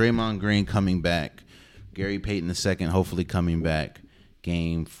 Draymond Green coming back, Gary Payton II hopefully coming back,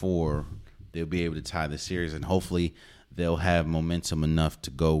 Game 4, they'll be able to tie the series. And hopefully they'll have momentum enough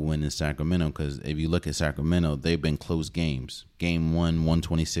to go win in Sacramento, because if you look at Sacramento, they've been close games. Game 1,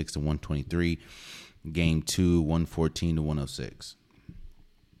 126 to 123. Game 2, 114 to 106.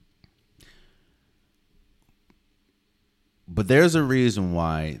 But there's a reason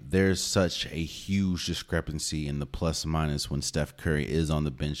why there's such a huge discrepancy in the plus minus when Steph Curry is on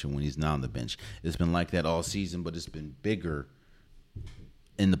the bench and when he's not on the bench. It's been like that all season, but it's been bigger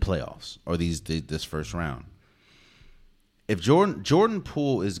in the playoffs or this first round. If Jordan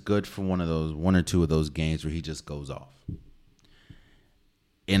Poole is good for one or two of those games where he just goes off.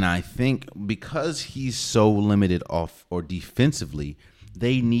 And I think because he's so limited off or defensively,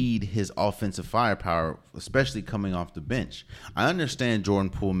 they need his offensive firepower, especially coming off the bench. I understand Jordan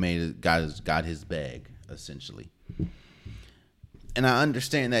Poole got his bag, essentially. And I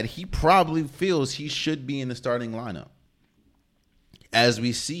understand that he probably feels he should be in the starting lineup. As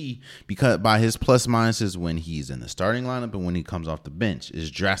we see, because by his plus minuses when he's in the starting lineup and when he comes off the bench is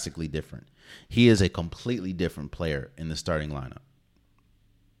drastically different. He is a completely different player in the starting lineup.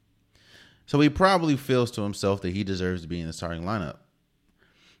 So he probably feels to himself that he deserves to be in the starting lineup.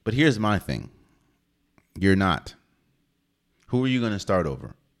 But here's my thing. You're not. Who are you going to start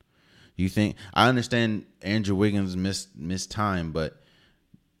over? You think, I understand Andrew Wiggins missed time, but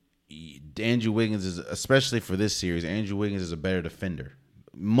Andrew Wiggins is, especially for this series, Andrew Wiggins is a better defender,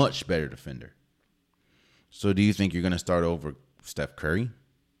 much better defender. So do you think you're going to start over Steph Curry?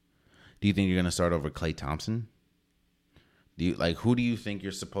 Do you think you're going to start over Klay Thompson? Who do you think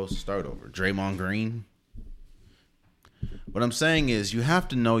you're supposed to start over? Draymond Green? What I'm saying is you have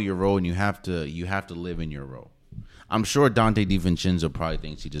to know your role and you have to live in your role. I'm sure Dante DiVincenzo probably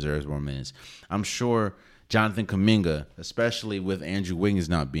thinks he deserves more minutes. I'm sure Jonathan Kuminga, especially with Andrew Wiggins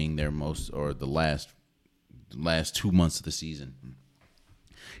not being there the last 2 months of the season,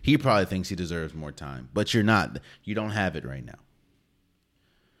 he probably thinks he deserves more time. But you're not. You don't have it right now.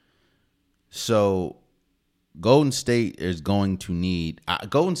 So Golden State is going to need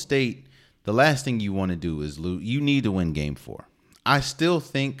Golden State. The last thing you want to do is lose. You need to win Game 4. I still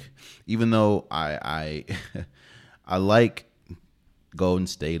think, even though I like Golden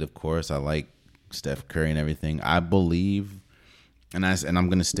State, of course, I like Steph Curry and everything. I believe, and I'm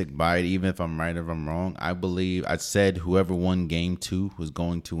going to stick by it, even if I'm right or if I'm wrong. I believe I said whoever won Game 2 was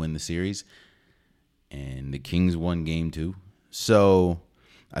going to win the series, and the Kings won Game 2. So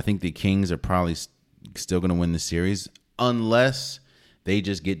I think the Kings are probably still going to win the series unless they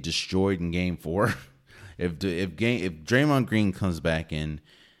just get destroyed in Game 4. If Draymond Green comes back in,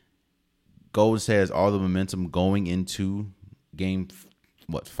 Golden State has all the momentum going into Game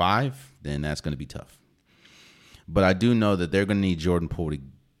 5, then that's going to be tough. But I do know that they're going to need Jordan Poole to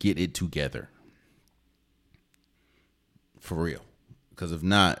get it together. For real. Because if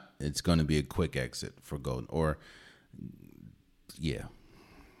not, it's going to be a quick exit for Golden. Or, yeah.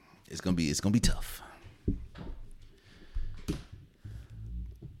 It's going to be tough.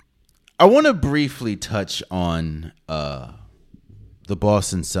 I want to briefly touch on the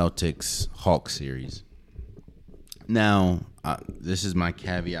Boston Celtics Hawks series. Now, this is my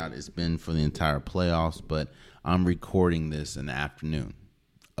caveat. It's been for the entire playoffs, but I'm recording this in the afternoon,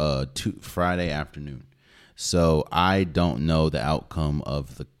 Friday afternoon. So I don't know the outcome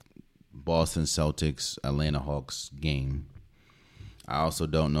of the Boston Celtics Atlanta Hawks game. I also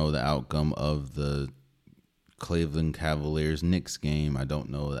don't know the outcome of the Cleveland Cavaliers Knicks game. I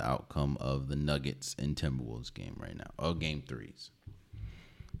don't know the outcome of the Nuggets and Timberwolves game right now. Oh, game threes.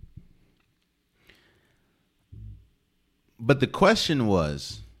 But the question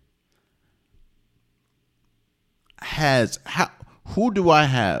was, who do I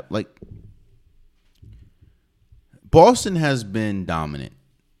have? Like, Boston has been dominant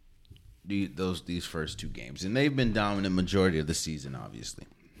these first two games, and they've been dominant majority of the season, obviously.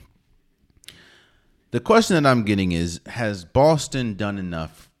 The question that I'm getting is, has Boston done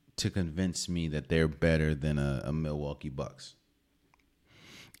enough to convince me that they're better than a Milwaukee Bucks?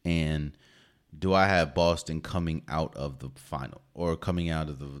 And do I have Boston coming out of the final or coming out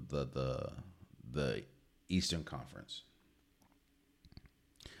of the Eastern Conference?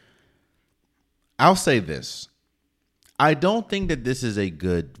 I'll say this. I don't think that this is a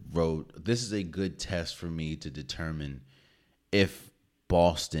good road. This is a good test for me to determine if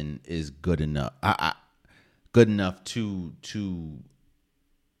Boston is good enough. Good enough to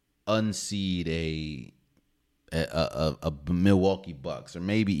unseed a Milwaukee Bucks or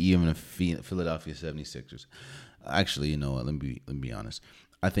maybe even a Philadelphia 76ers. Actually, you know what? Let me be honest.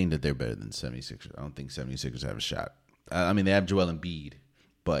 I think that they're better than 76ers. I don't think 76ers have a shot. I mean, they have Joel Embiid,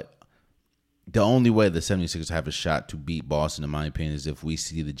 but the only way the 76ers have a shot to beat Boston, in my opinion, is if we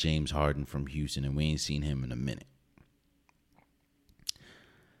see the James Harden from Houston, and we ain't seen him in a minute.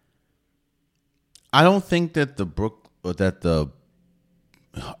 I don't think that the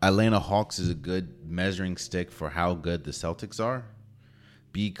Atlanta Hawks is a good measuring stick for how good the Celtics are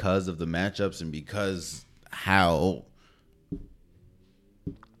because of the matchups and because how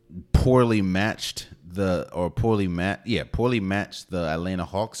poorly matched the Atlanta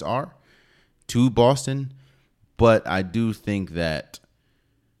Hawks are to Boston. But I do think that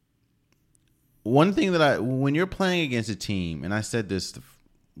one thing that when you're playing against a team, and I said this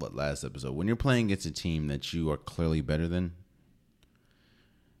last episode, when you're playing against a team that you are clearly better than,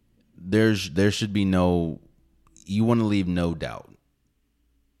 there should be you want to leave no doubt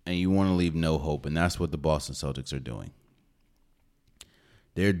and you want to leave no hope, and that's what the Boston Celtics are doing.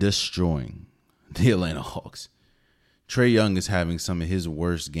 They're destroying the Atlanta Hawks. Trae Young is having some of his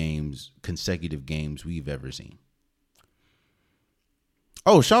worst consecutive games we've ever seen.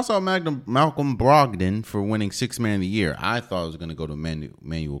 Oh, shouts out Malcolm Brogdon for winning Sixth Man of the Year. I thought it was going to go to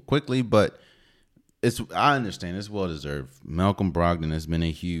Manuel quickly, but I understand it's well deserved. Malcolm Brogdon has been a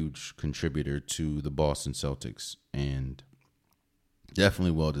huge contributor to the Boston Celtics and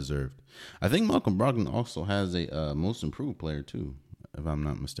definitely well deserved. I think Malcolm Brogdon also has a most improved player too, if I'm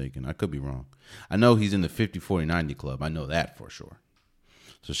not mistaken. I could be wrong. I know he's in the 50-40-90 club. I know that for sure.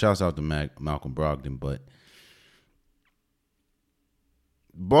 So shouts out to Malcolm Brogdon, but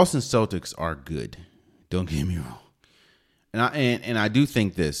Boston Celtics are good. Don't get me wrong. And I do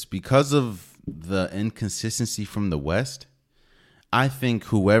think this, because of the inconsistency from the West, I think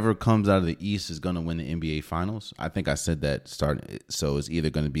whoever comes out of the East is going to win the NBA Finals. I think I said that starting. So it's either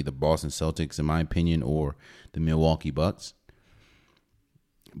going to be the Boston Celtics, in my opinion, or the Milwaukee Bucks.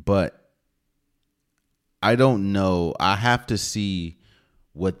 But I don't know. I have to see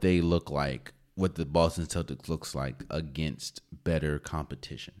what they look like, what the Boston Celtics looks like against better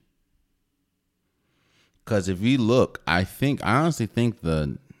competition. Because if you look, I honestly think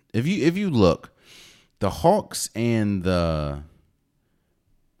if you look, the Hawks and the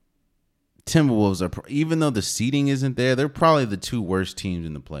Timberwolves are, even though the seeding isn't there, they're probably the two worst teams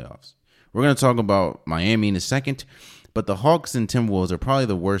in the playoffs. We're going to talk about Miami in a second, but the Hawks and Timberwolves are probably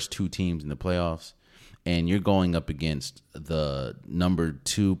the worst two teams in the playoffs, and you're going up against the number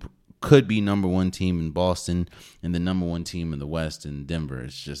two, could be number one team in Boston and the number one team in the West in Denver.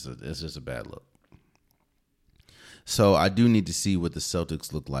 It's just a bad look. So I do need to see what the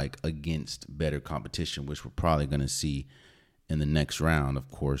Celtics look like against better competition, which we're probably going to see in the next round,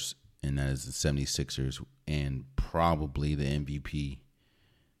 of course, and that is the 76ers and probably the MVP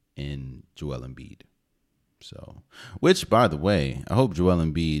in Joel Embiid. So, which, by the way, I hope Joel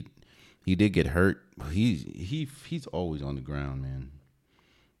Embiid, he did get hurt. He's always on the ground, man.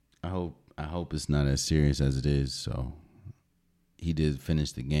 I hope it's not as serious as it is. So he did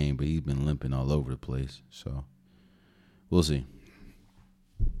finish the game, but he's been limping all over the place. So we'll see.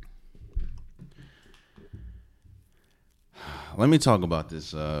 Let me talk about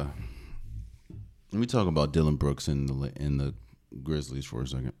this Let me talk about Dylan Brooks in the Grizzlies for a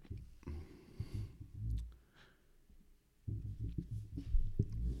second.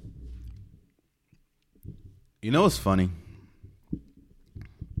 You know what's funny?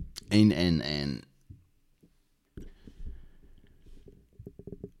 And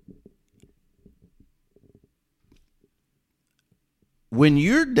when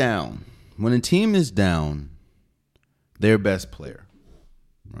you're down, when a team is down, their best player,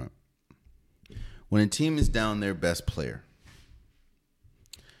 right? When a team is down their best player,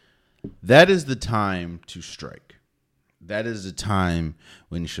 that is the time to strike. That is the time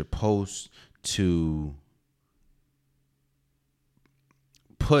when you're supposed to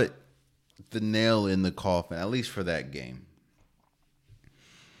put the nail in the coffin, at least for that game.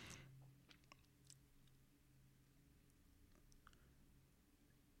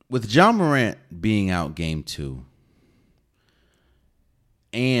 With Ja Morant being out game 2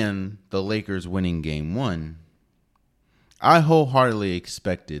 and the Lakers winning game 1, I wholeheartedly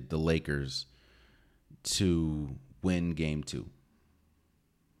expected the Lakers to win game 2.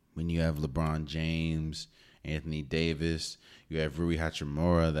 When you have LeBron James, Anthony Davis, you have Rui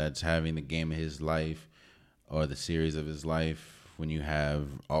Hachimura that's having the game of his life or the series of his life. When you have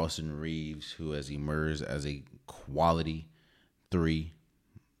Austin Reeves, who has emerged as a quality third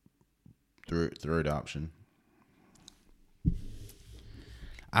option.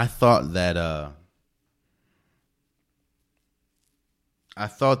 I thought that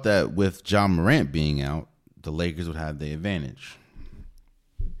with Ja Morant being out, the Lakers would have the advantage.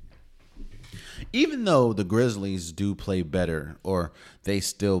 Even though the Grizzlies do play better, or they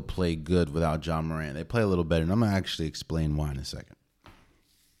still play good without Ja Morant, they play a little better, and I'm gonna actually explain why in a second.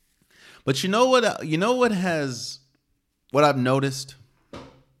 But you know what I've noticed,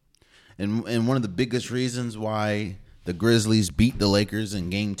 and one of the biggest reasons why the Grizzlies beat the Lakers in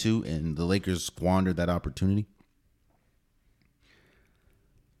game 2 and the Lakers squandered that opportunity.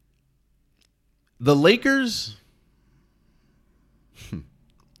 The Lakers and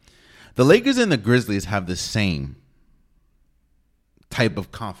the Grizzlies have the same type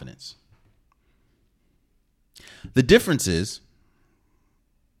of confidence. The difference is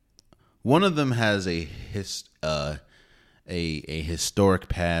one of them has a historic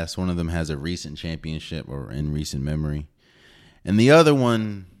past. One of them has a recent championship or in recent memory. And the other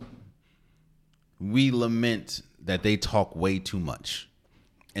one, we lament that they talk way too much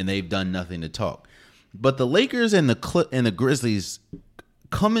and they've done nothing to talk. But the Lakers and the Grizzlies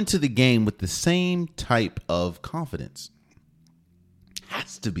come into the game with the same type of confidence.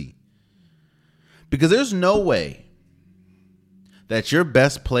 Has to be. Because there's no way that your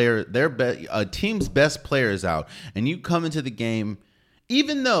best player, a team's best player is out, and you come into the game,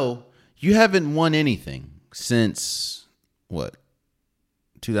 even though you haven't won anything since,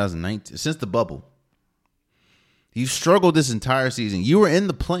 2019? Since the bubble. You struggled this entire season. You were in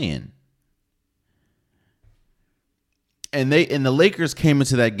the play-in. And the Lakers came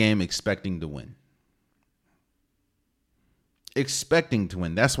into that game expecting to win. Expecting to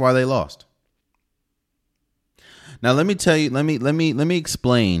win. That's why they lost. Now let me tell you, let me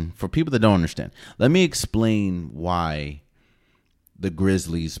explain for people that don't understand. Let me explain why the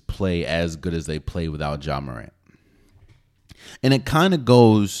Grizzlies play as good as they play without Ja Morant. And it kind of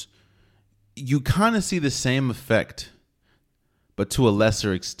goes, you kind of see the same effect, but to a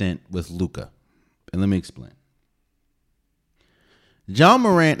lesser extent with Luka. And let me explain. Ja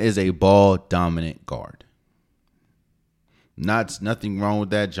Morant is a ball-dominant guard. Nothing wrong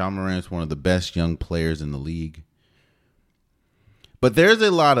with that. Ja Morant is one of the best young players in the league. But there's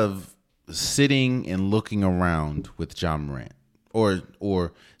a lot of sitting and looking around with Ja Morant.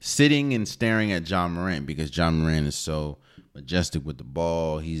 Or sitting and staring at Ja Morant because Ja Morant is so majestic with the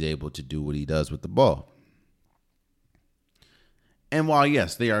ball. He's able to do what he does with the ball. And while,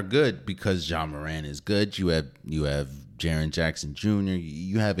 yes, they are good because Ja Morant is good, you have Jaren Jackson Jr.,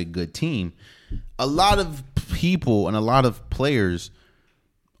 you have a good team. A lot of people and a lot of players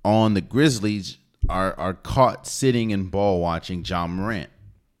on the Grizzlies are caught sitting and ball watching Ja Morant.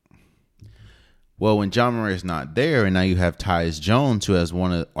 Well, when Ja Morant is not there, and now you have Tyus Jones, who has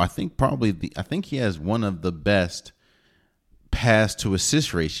I think he has one of the best pass to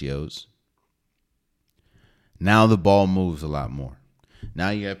assist ratios. Now the ball moves a lot more.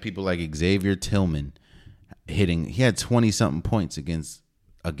 Now you have people like Xavier Tillman hitting. He had 20-something points against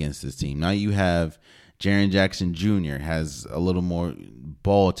this team. Now you have Jaren Jackson Jr. has a little more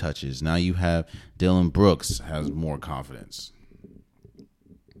ball touches. Now you have Dylan Brooks has more confidence.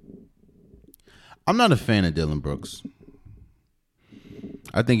 I'm not a fan of Dylan Brooks.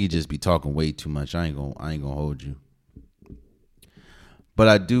 I think he just be talking way too much. I ain't gonna hold you. but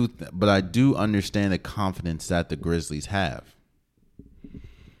I do understand the confidence that the Grizzlies have.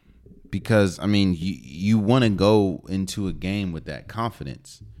 Because I mean, you want to go into a game with that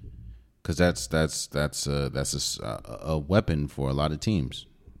confidence, because that's a weapon for a lot of teams.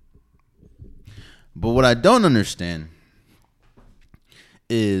 But what I don't understand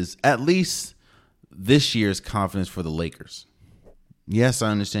is at least this year's confidence for the Lakers. Yes,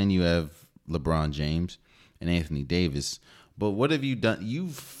 I understand you have LeBron James and Anthony Davis, but what have you done?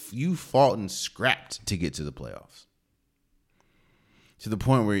 You've fought and scrapped to get to the playoffs. To the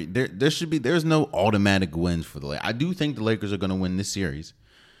point where there's no automatic wins for the Lakers. I do think the Lakers are going to win this series,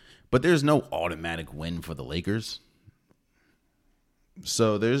 but there's no automatic win for the Lakers.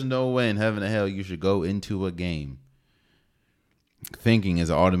 So there's no way in heaven and hell you should go into a game thinking it's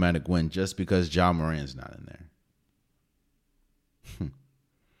an automatic win just because Ja Morant's not in there.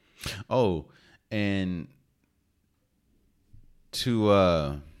 Oh, and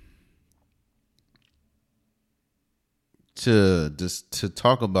to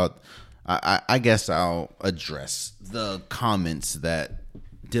talk about, I guess I'll address the comments that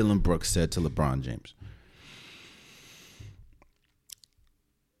Dillon Brooks said to LeBron James.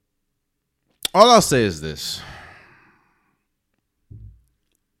 All I'll say is this.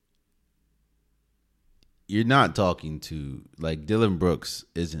 You're not talking to, like, Dillon Brooks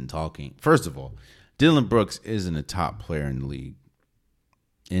isn't talking. First of all, Dillon Brooks isn't a top player in the league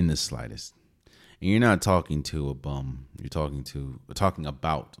in the slightest. And you're not talking to a bum. You're talking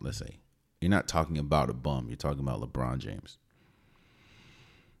about, let's say. You're not talking about a bum. You're talking about LeBron James.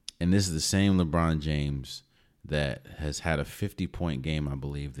 And this is the same LeBron James that has had a 50-point game, I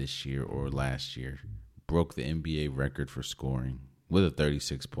believe, this year or last year. Broke the NBA record for scoring with a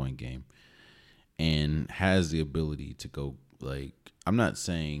 36-point game. And has the ability to go, like, I'm not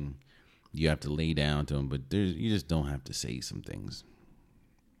saying you have to lay down to him, but you just don't have to say some things.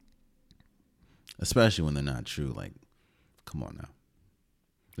 Especially when they're not true. Like, come on now.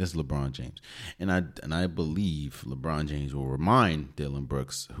 This is LeBron James. And I believe LeBron James will remind Dillon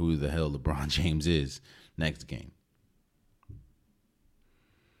Brooks who the hell LeBron James is next game.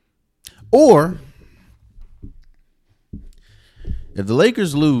 Or, if the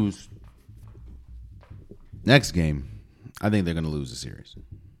Lakers lose next game, I think they're going to lose the series.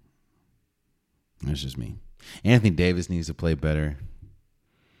 That's just me. Anthony Davis needs to play better.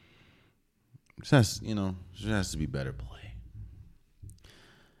 Just has to be better play.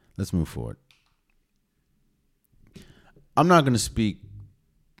 Let's move forward. I'm not going to speak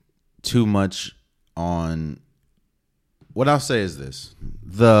too much on. What I'll say is this: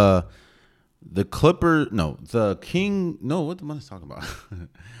 the King. No, what am I talking about?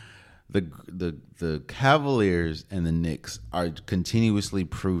 The Cavaliers and the Knicks are continuously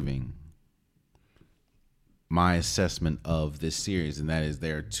proving my assessment of this series, and that is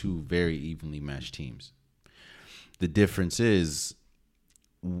they are two very evenly matched teams. The difference is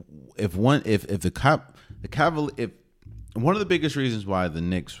if one of the biggest reasons why the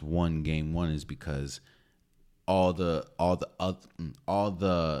Knicks won Game 1 is because all the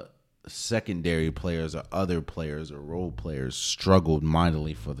secondary players or other players or role players struggled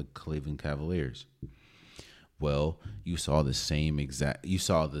mightily for the Cleveland Cavaliers. Well, you saw the same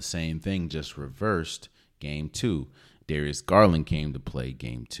thing just reversed Game 2. Darius Garland came to play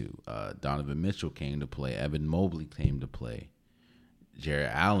Game 2. Donovan Mitchell came to play. Evan Mobley came to play.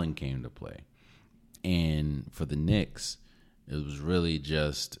 Jarrett Allen came to play. And for the Knicks, it was really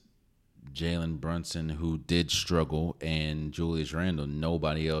just Jalen Brunson, who did struggle, and Julius Randle.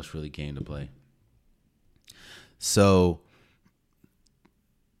 Nobody else really came to play. So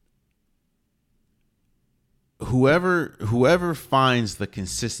whoever finds the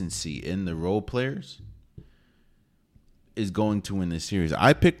consistency in the role players is going to win this series.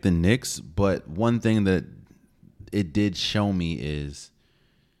 I picked the Knicks, but one thing that it did show me is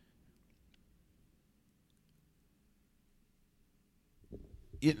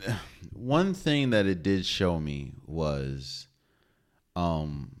one thing that it did show me was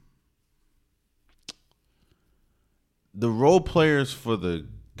the role players for the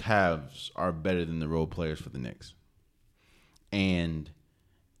Cavs are better than the role players for the Knicks. And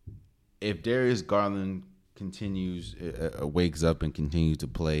if Darius Garland wakes up and continues to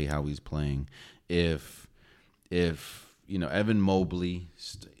play how he's playing, if Evan Mobley,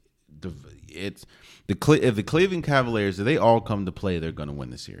 if the Cleveland Cavaliers, if they all come to play, they're going to win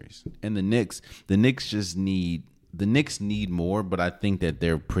the series. And the Knicks need more, but I think that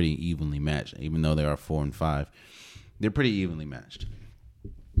they're pretty evenly matched. Even though they are 4-5, they're pretty evenly matched.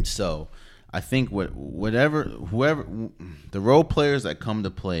 So I think whoever the role players that come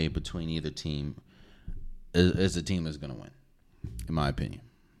to play between either team is the team that's going to win. in my opinion.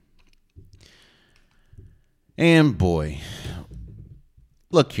 And boy,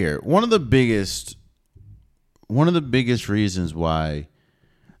 look here. One of the biggest reasons why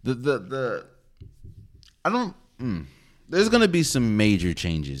there's going to be some major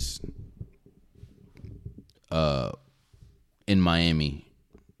changes in Miami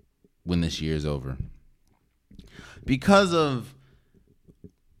when this year is over, because of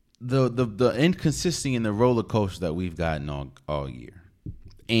the inconsistency and the roller coaster that we've gotten all year.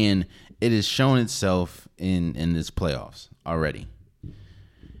 And it has shown itself in this playoffs already.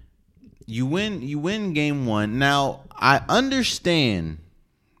 You win game one. Now, I understand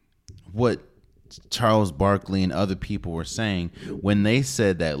what Charles Barkley and other people were saying when they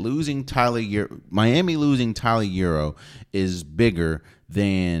said that Miami losing Tyler Hero is bigger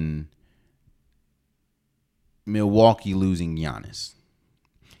than Milwaukee losing Giannis.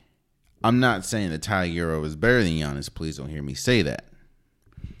 I'm not saying that Tyler Hero is better than Giannis. Please don't hear me say that.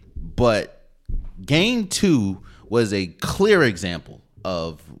 But game 2 was a clear example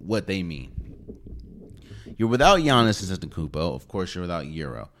of what they mean. You're without Giannis Antetokounmpo. Of course, you're without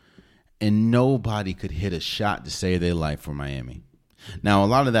Hero. And nobody could hit a shot to save their life for Miami. Now, a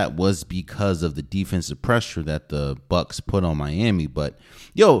lot of that was because of the defensive pressure that the Bucks put on Miami. But,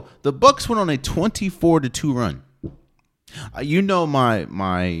 the Bucks went on a 24-2 run. You know my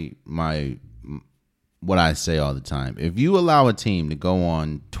what I say all the time. If you allow a team to go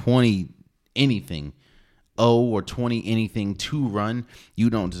on 20 anything, or 20 anything 2 run, you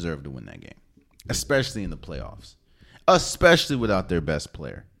don't deserve to win that game, especially in the playoffs, especially without their best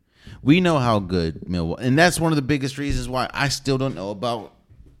player. We know how good Milwaukee, and that's one of the biggest reasons why I still don't know about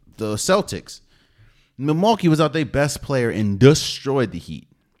the Celtics. Milwaukee was out their best player and destroyed the Heat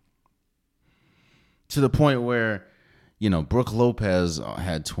to the point where, Brook Lopez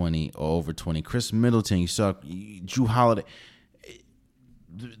had 20 or over 20. Chris Middleton, you saw Jrue Holiday.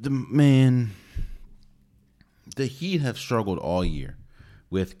 The Heat have struggled all year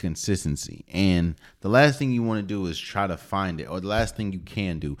with consistency. And the last thing you want to do is try to find it, or the last thing you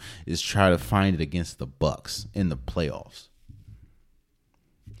can do is try to find it against the Bucks in the playoffs.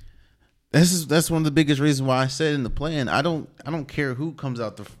 That's one of the biggest reasons why I said in the plan, I don't care who comes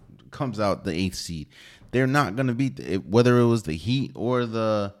out the 8th seed. They're not going to beat whether it was the Heat or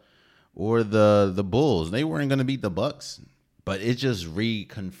the Bulls. They weren't going to beat the Bucks. But it just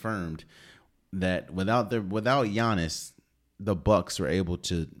reconfirmed that without Giannis, the Bucks were able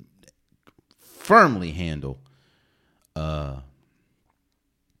to firmly handle the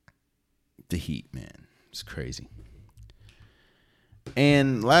Heat, man. It's crazy.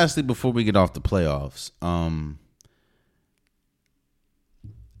 And lastly, before we get off the playoffs,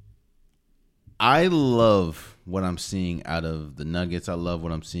 I love what I'm seeing out of the Nuggets. I love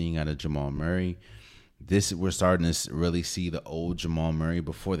what I'm seeing out of Jamal Murray. We're starting to really see the old Jamal Murray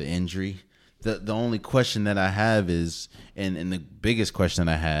before the injury. The only question that I have is, and the biggest question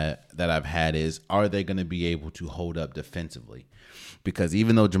that I've had is, are they going to be able to hold up defensively? Because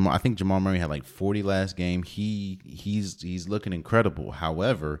even though I think Jamal Murray had like 40 last game, he's looking incredible.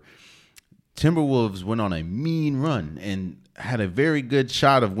 However, Timberwolves went on a mean run and had a very good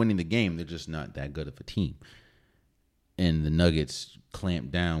shot of winning the game. They're just not that good of a team. And the Nuggets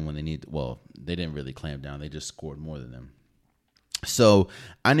clamped down when they need. Well, they didn't really clamp down. They just scored more than them. So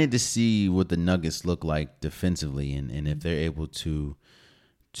I need to see what the Nuggets look like defensively, and if they're able to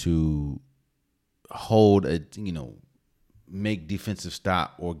hold a, make defensive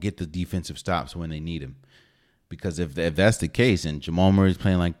stop or get the defensive stops when they need them. Because if that's the case, and Jamal Murray's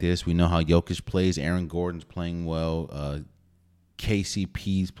playing like this, we know how Jokic plays. Aaron Gordon's playing well.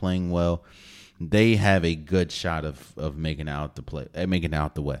 KCP's playing well. They have a good shot of making out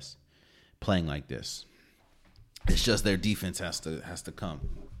the West, playing like this. It's just their defense has to come,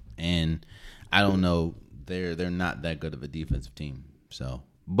 and I don't know. They're not that good of a defensive team. So,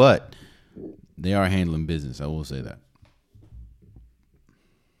 but they are handling business. I will say that.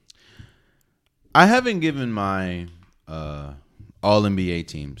 I haven't given my all NBA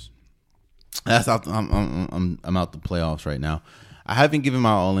teams. That's out. I'm out the playoffs right now. I haven't given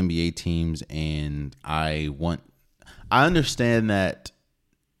my all NBA teams, and I understand that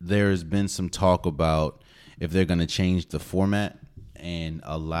there's been some talk about if they're going to change the format and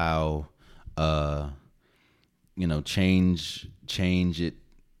allow, change it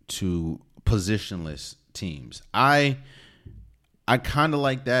to positionless teams. I kind of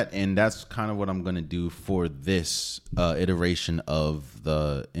like that, and that's kind of what I'm going to do for this iteration of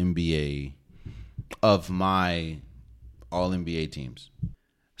the NBA, of my All-NBA teams.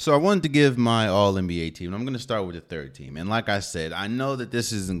 So I wanted to give my All-NBA team, and I'm going to start with the third team. And like I said, I know that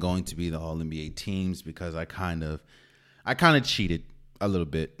this isn't going to be the All-NBA teams because I kind of I kind of cheated a little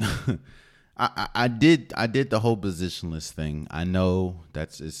bit. I did the whole positionless thing. I know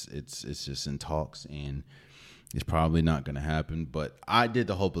it's just in talks and it's probably not going to happen, but I did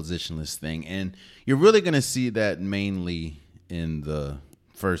the whole positionless thing, and you're really going to see that mainly in the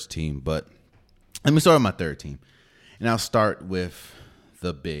first team. But let me start with my third team, and I'll start with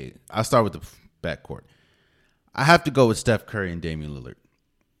the backcourt. I have to go with Steph Curry and Damian Lillard.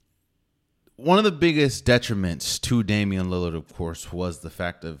 One of the biggest detriments to Damian Lillard, of course, was the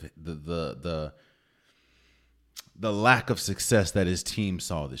fact of the lack of success that his team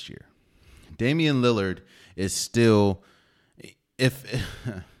saw this year. Damian Lillard is still, the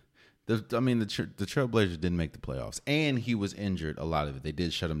Trailblazers didn't make the playoffs, and he was injured a lot of it. They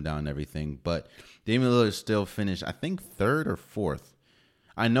did shut him down and everything, but Damian Lillard still finished, I think, third or fourth.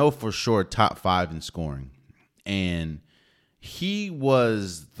 I know for sure top 5 in scoring, and he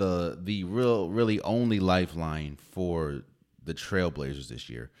was the really only lifeline for the Trailblazers this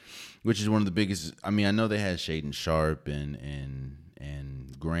year, which is one of the biggest. I mean, I know they had Shaedon Sharpe and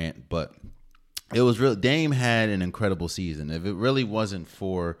Grant, but it was real. Dame had an incredible season. If it really wasn't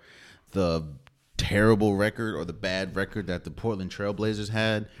for the terrible record or the bad record that the Portland Trailblazers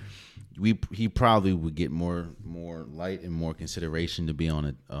had, he probably would get more light and more consideration to be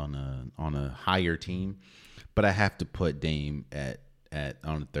on a higher team. But I have to put Dame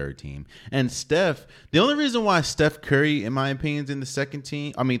on the third team. And Steph, the only reason why Steph Curry, in my opinion, is in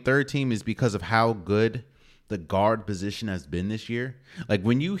the third team is because of how good the guard position has been this year. Like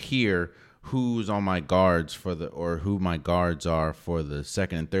when you hear who's on my guards or who my guards are for the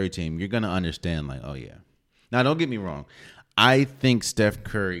second and third team, you're going to understand like, oh yeah. Now don't get me wrong. I think Steph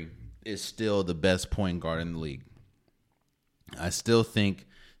Curry is still the best point guard in the league. I still think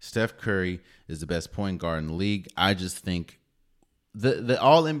Steph Curry is the best point guard in the league. I just think the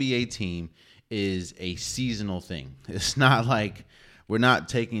All-NBA team is a seasonal thing. It's not like we're not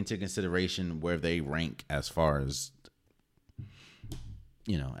taking into consideration where they rank as far as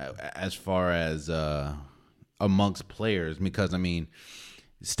amongst players. Because I mean,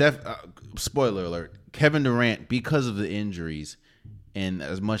 spoiler alert, Kevin Durant, because of the injuries and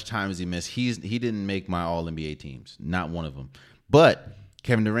as much time as he missed, he didn't make my All-NBA teams. Not one of them. But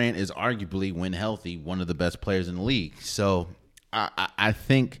Kevin Durant is arguably, when healthy, one of the best players in the league. So I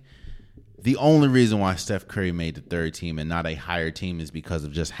think the only reason why Steph Curry made the third team and not a higher team is because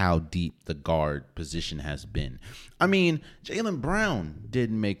of just how deep the guard position has been. I mean, Jaylen Brown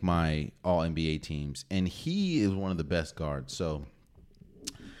didn't make my All-NBA teams, and he is one of the best guards. So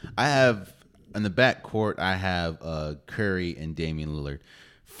I have, in the backcourt, I have Curry and Damian Lillard.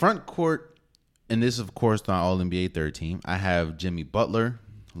 Front court, and this is, of course, the All-NBA third team, I have Jimmy Butler,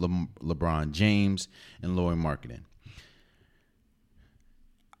 LeBron James, and Lauri Markkanen.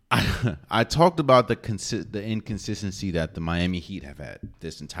 I talked about the inconsistency that the Miami Heat have had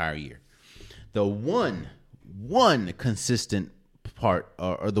this entire year. The one consistent part,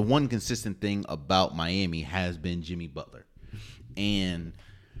 or the one consistent thing about Miami has been Jimmy Butler. And,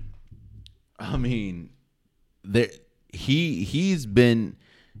 I mean, he's been...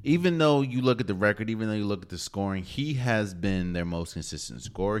 Even though you look at the record, even though you look at the scoring, he has been their most consistent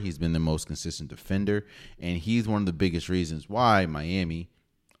scorer. He's been their most consistent defender. And he's one of the biggest reasons why Miami,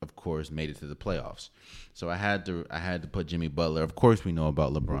 of course, made it to the playoffs. So I had to put Jimmy Butler. Of course, we know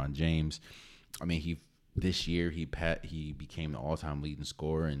about LeBron James. I mean, this year he became the all-time leading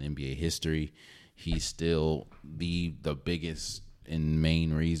scorer in NBA history. He's still the biggest and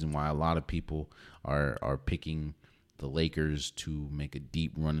main reason why a lot of people are picking the Lakers to make a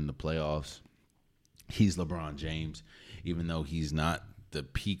deep run in the playoffs. He's LeBron James. Even though he's not the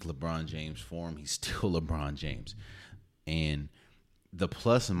peak LeBron James form, he's still LeBron James. And the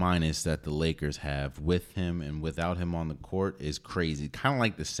plus and minus that the Lakers have with him and without him on the court is crazy. Kind of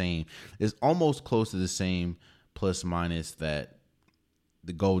like the same. It's almost close to the same plus minus that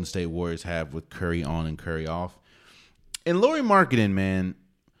the Golden State Warriors have with Curry on and Curry off. And Lauri Markkanen, man.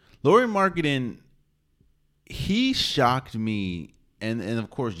 Lauri Markkanen, he shocked me, and of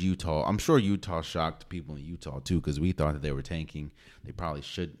course Utah. I'm sure Utah shocked people in Utah too, because we thought that they were tanking. They probably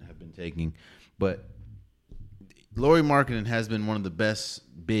should have been tanking. But Lauri Markkanen has been one of the best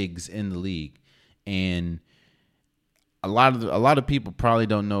bigs in the league, and a lot of people probably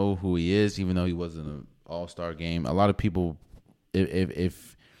don't know who he is, even though he was in an All-Star game. A lot of people,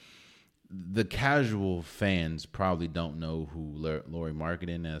 if the casual fans probably don't know who Lauri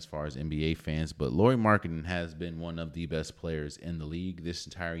Markkanen as far as NBA fans, but Lauri Markkanen has been one of the best players in the league this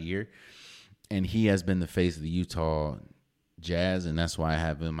entire year, and he has been the face of the Utah Jazz, and that's why I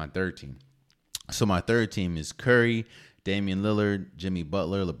have him in my third team. So my third team is Curry, Damian Lillard, Jimmy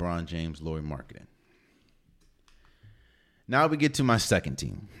Butler, LeBron James, Lauri Markkanen. Now we get to my second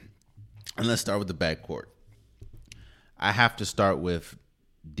team. And let's start with the backcourt. I have to start with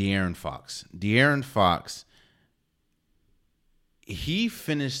De'Aaron Fox. De'Aaron Fox, he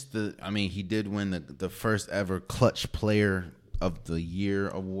finished he did win the first ever Clutch Player of the Year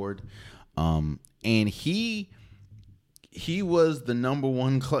award. And he was the number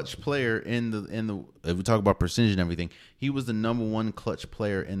one clutch player in the if we talk about percentage and everything, he was the number one clutch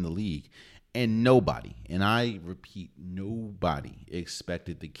player in the league. And nobody, and I repeat, nobody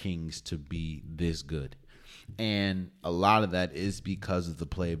expected the Kings to be this good. And a lot of that is because of the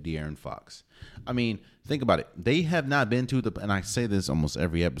play of De'Aaron Fox. I mean, think about it. They have not been to and I say this almost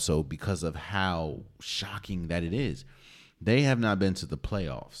every episode because of how shocking that it is. They have not been to the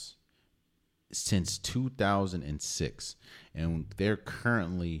playoffs since 2006. And they're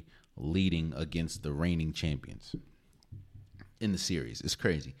currently leading against the reigning champions in the series. It's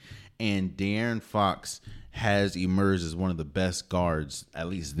crazy. And De'Aaron Fox has emerged as one of the best guards, at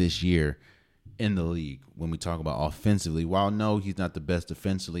least this year, in the league. When we talk about offensively, while no, he's not the best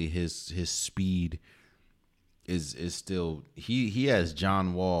defensively, his speed is still he has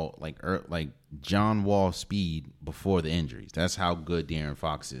John Wall like John Wall speed before the injuries. That's how good De'Aaron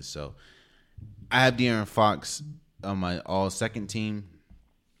Fox is. So I have De'Aaron Fox on my all-second team.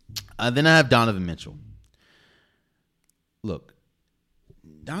 Then I have Donovan Mitchell. Look,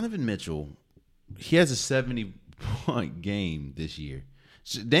 Donovan Mitchell, he has a 70-point game this year.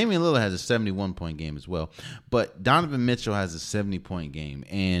 Damian Lillard has a 71-point game as well. But Donovan Mitchell has a 70-point game.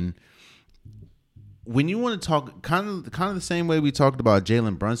 And when you want to talk kind of the same way we talked about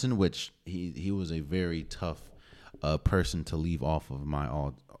Jalen Brunson, which he was a very tough person to leave off of my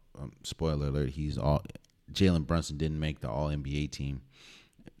all spoiler alert, Jalen Brunson didn't make the All-NBA team,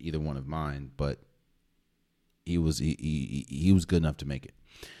 either one of mine, but he was good enough to make it.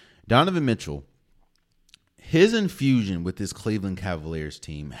 Donovan Mitchell, his infusion with this Cleveland Cavaliers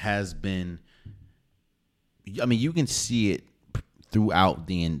team has been, I mean, you can see it throughout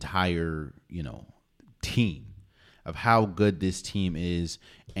the entire, team of how good this team is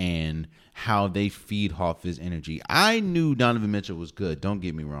and how they feed off his energy. I knew Donovan Mitchell was good. Don't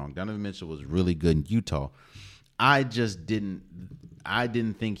get me wrong. Donovan Mitchell was really good in Utah. I just didn't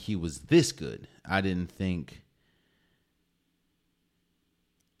think he was this good. I didn't think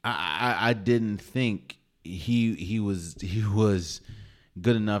he was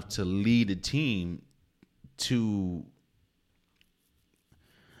good enough to lead a team to.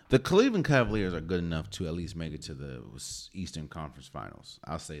 The Cleveland Cavaliers are good enough to at least make it to the Eastern Conference Finals.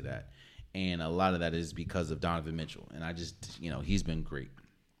 I'll say that. And a lot of that is because of Donovan Mitchell. And I just, he's been great.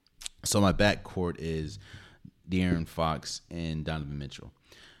 So my backcourt is De'Aaron Fox and Donovan Mitchell.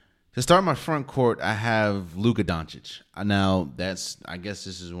 To start my front court, I have Luka Doncic. Now, I guess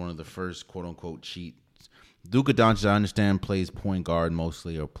this is one of the first quote-unquote cheats. Luka Doncic, I understand, plays point guard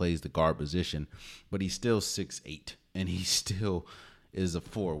mostly or plays the guard position, but he's still 6'8", and he still is a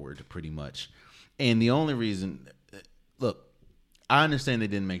forward pretty much. And the only reason, look, I understand they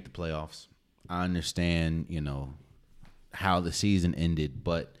didn't make the playoffs. I understand, how the season ended,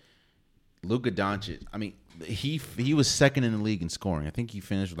 but Luka Doncic, I mean, he was second in the league in scoring. I think he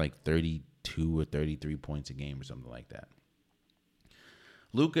finished with like 32 or 33 points a game or something like that.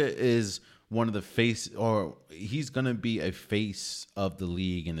 Luka is one of the he's going to be a face of the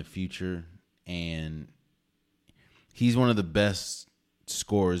league in the future, and he's one of the best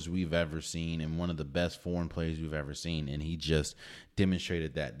scorers we've ever seen and one of the best foreign players we've ever seen, and he just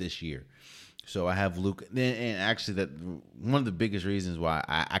demonstrated that this year. So I have Luka, and actually that one of the biggest reasons why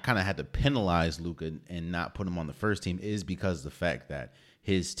I kind of had to penalize Luka and not put him on the first team is because of the fact that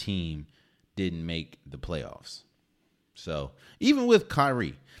his team didn't make the playoffs. So even with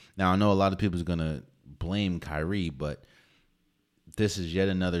Kyrie, now I know a lot of people are going to blame Kyrie, but this is yet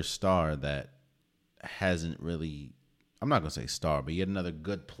another star that hasn't really, I'm not going to say star, but yet another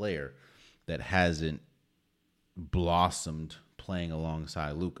good player that hasn't blossomed playing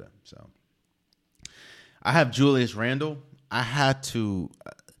alongside Luka. So I have Julius Randle. I had to,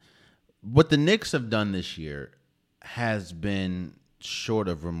 what the Knicks have done this year has been short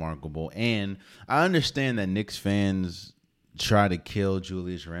of remarkable. And I understand that Knicks fans try to kill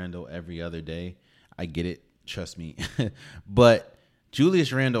Julius Randle every other day. I get it. Trust me. But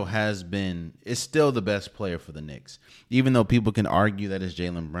Julius Randle is still the best player for the Knicks. Even though people can argue that it's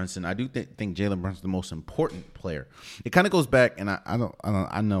Jalen Brunson, I do think Jalen Brunson's the most important player. It kind of goes back, and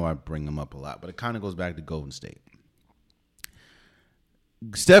I know I bring him up a lot, but it kind of goes back to Golden State.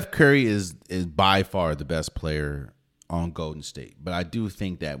 Steph Curry is by far the best player on Golden State. But I do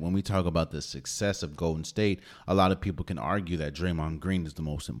think that when we talk about the success of Golden State, a lot of people can argue that Draymond Green is the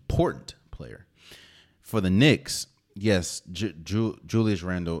most important player. For the Knicks, yes, Julius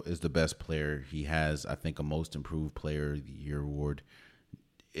Randle is the best player. He has, I think, a Most Improved Player of the Year award.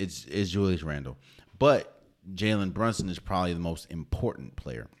 It's Julius Randle, but Jalen Brunson is probably the most important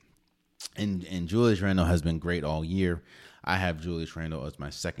player. And Julius Randle has been great all year. I have Julius Randle as my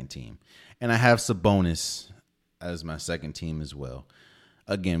second team, and I have Sabonis as my second team as well.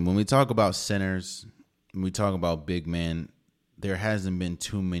 Again, when we talk about centers, when we talk about big men, there hasn't been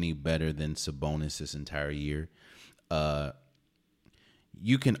too many better than Sabonis this entire year.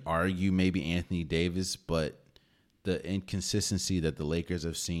 You can argue maybe Anthony Davis, but the inconsistency that the Lakers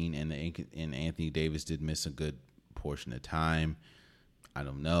have seen, and Anthony Davis did miss a good portion of time. I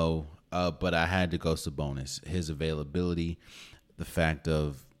don't know, but I had to go Sabonis. His availability, the fact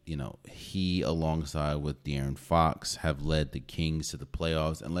of he alongside with De'Aaron Fox have led the Kings to the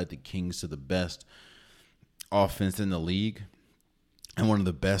playoffs and led the Kings to the best offense in the league and one of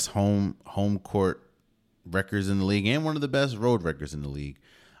the best home court records in the league and one of the best road records in the league.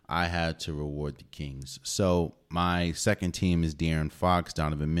 I had to reward the Kings. So my second team is De'Aaron Fox,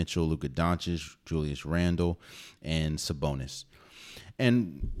 Donovan Mitchell, Luka Doncic, Julius Randle, and Sabonis.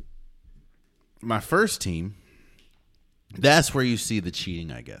 And my first team, that's where you see the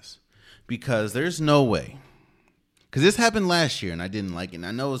cheating, I guess, because there's no way. Because this happened last year and I didn't like it. And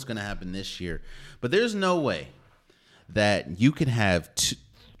I know it's going to happen this year, but there's no way that you can have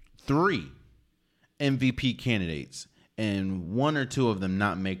three MVP candidates and one or two of them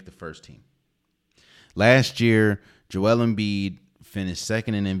not make the first team. Last year, Joel Embiid finished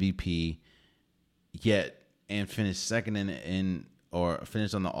second in MVP, and finished second or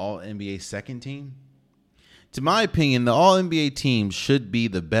finished on the All-NBA second team. To my opinion, the All-NBA team should be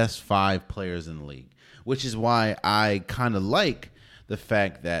the best 5 players in the league, which is why I kind of like the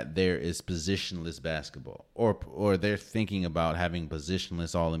fact that there is positionless basketball, or they're thinking about having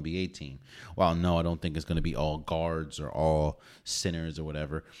positionless All-NBA team. While no, I don't think it's going to be all guards or all centers or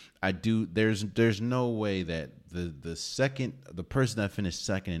whatever. I do. There's no way that the person that finished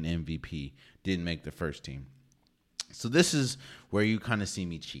second in MVP didn't make the first team. So this is where you kind of see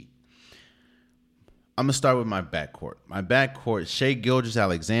me cheat. I'm going to start with my backcourt. My backcourt, Shai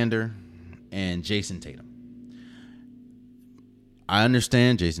Gilgeous-Alexander and Jason Tatum. I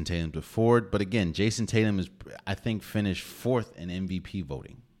understand Jason Tatum's a forward, but again, Jason Tatum is, I think, finished 4th in MVP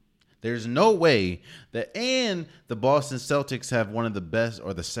voting. There's no way that, and the Boston Celtics have one of the best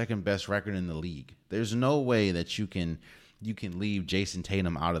or the second best record in the league. There's no way that you can leave Jason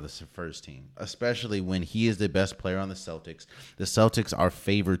Tatum out of the first team, especially when he is the best player on the Celtics. The Celtics are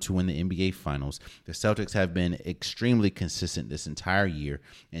favored to win the NBA Finals. The Celtics have been extremely consistent this entire year,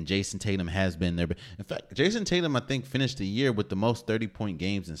 and Jason Tatum has been there. In fact, Jason Tatum, I think, finished the year with the most 30-point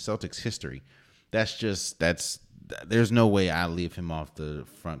games in Celtics history. There's no way I leave him off the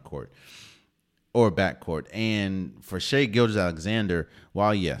front court or back court. And for Shai Gilgeous-Alexander,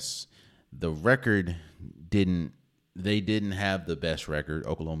 while yes, the record they didn't have the best record,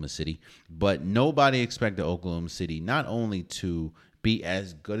 Oklahoma City, but nobody expected Oklahoma City not only to be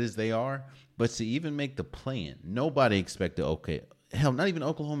as good as they are, but to even make the play-in. Nobody expected, not even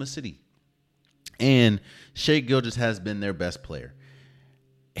Oklahoma City. And Shai Gilgeous has been their best player.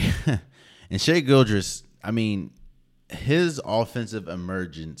 And Shai Gilgeous, I mean, his offensive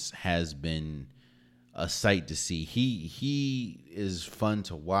emergence has been a sight to see. He is fun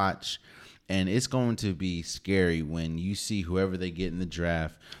to watch. And it's going to be scary when you see whoever they get in the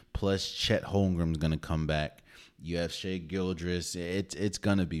draft, plus Chet Holmgren's going to come back. You have Shai Gilgeous. It's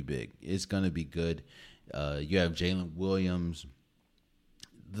going to be big. It's going to be good. You have Jalen Williams.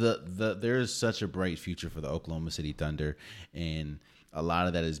 There is such a bright future for the Oklahoma City Thunder, and a lot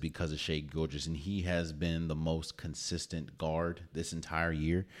of that is because of Shai Gilgeous, and he has been the most consistent guard this entire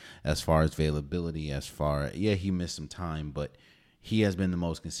year as far as availability. He missed some time, but he has been the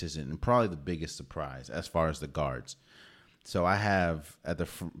most consistent and probably the biggest surprise as far as the guards. So I have at the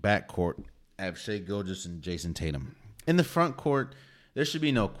backcourt, I have Shai Gilgeous and Jason Tatum. In the front court, there should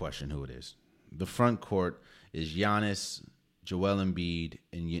be no question who it is. The front court is Giannis, Joel Embiid,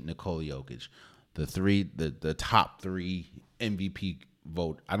 and Nikola Jokic. The top 3 MVP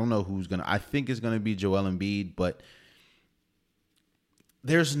vote. I don't know I think it's going to be Joel Embiid, but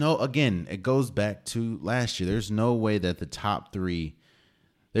it goes back to last year. There's no way that the top 3,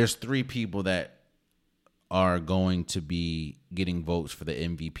 there's 3 people that are going to be getting votes for the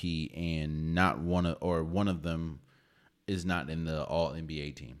MVP, and one of them is not in the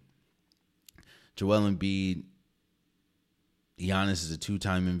All-NBA team. Joel Embiid, Giannis is a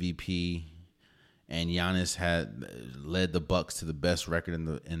 2-time MVP, and Giannis had led the Bucks to the best record in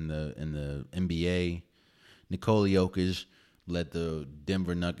the NBA. Nikola Jokic led the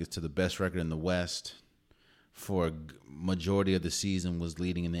Denver Nuggets to the best record in the West. for a majority of the season was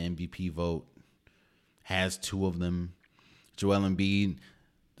leading in the MVP vote. Has 2 of them. Joel Embiid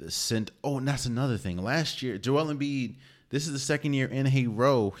and that's another thing. Last year, Joel Embiid, this is the second year in a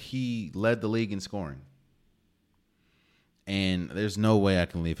row he led the league in scoring. And there's no way I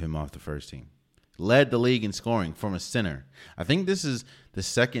can leave him off the first team. Led the league in scoring from a center. I think this is the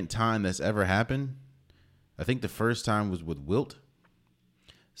second time that's ever happened. I think the first time was with Wilt.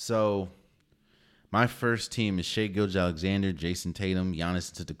 So my first team is Shai Gilgeous-Alexander, Jason Tatum,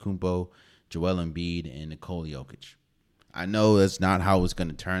 Giannis Antetokounmpo, Joel Embiid, and Nikola Jokic. I know that's not how it's going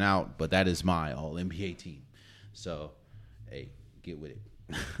to turn out, but that is my all-NBA team. So, hey, get with it.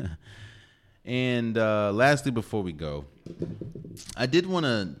 And lastly, before we go, I did want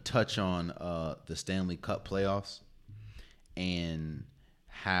to touch on the Stanley Cup playoffs and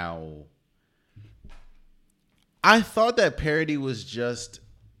how I thought that parity was just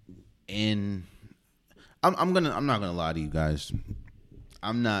in. I'm not gonna lie to you guys.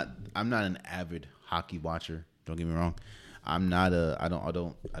 I'm not an avid hockey watcher. Don't get me wrong. I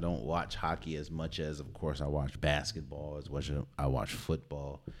don't watch hockey as much as, of course, I watch basketball, as much as I watch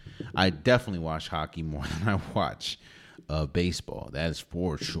football. I definitely watch hockey more than I watch baseball. That is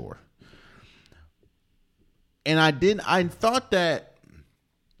for sure. And I thought that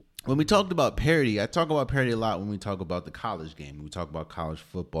when we talked about parity, I talk about parity a lot when we talk about the college game. When we talk about college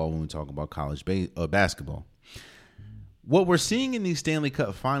football, when we talk about college basketball. What we're seeing in these Stanley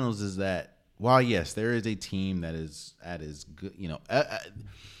Cup finals is that while, yes, there is a team that is good,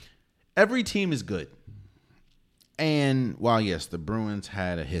 every team is good. And while, yes, the Bruins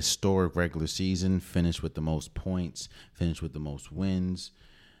had a historic regular season, finished with the most points, finished with the most wins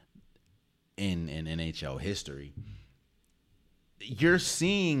in NHL history, you're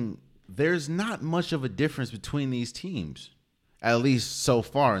seeing there's not much of a difference between these teams, at least so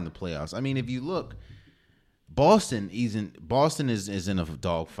far in the playoffs. I mean, if you look, Boston is in a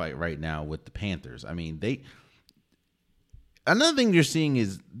dogfight right now with the Panthers. I mean, another thing you're seeing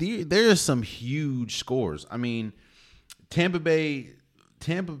is there are some huge scores. I mean, Tampa Bay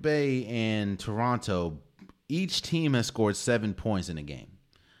and Toronto, each team has scored 7 points in a game.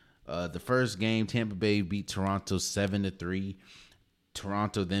 The first game, Tampa Bay beat Toronto 7-3.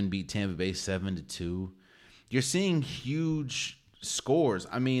 Toronto then beat Tampa Bay 7-2. You're seeing huge scores.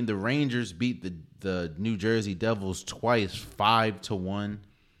 I mean, the Rangers beat the New Jersey Devils twice, 5-1.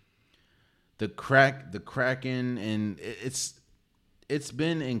 The Kraken, and it's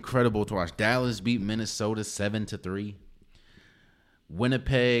been incredible to watch. Dallas beat Minnesota 7-3.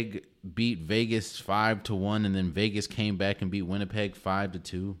 Winnipeg beat Vegas 5-1, and then Vegas came back and beat Winnipeg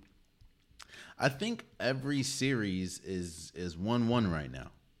 5-2. I think every series is 1-1 right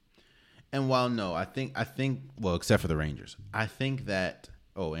now. And while no, I think well, except for the Rangers, I think that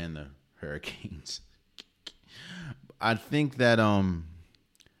and the Hurricanes. I think that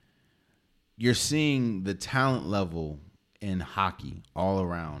you're seeing the talent level in hockey all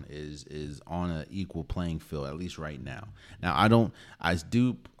around is on an equal playing field, at least right now. Now, I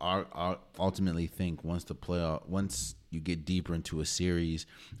do ultimately think once you get deeper into a series,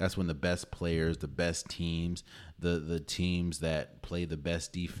 that's when the best players, the best teams, the teams that play the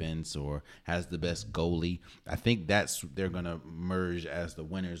best defense or has the best goalie, I think they're going to merge as the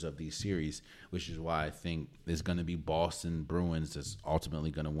winners of these series, which is why I think it's going to be Boston Bruins that's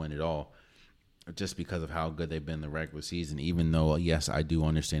ultimately going to win it all, just because of how good they've been in the regular season, even though, yes, I do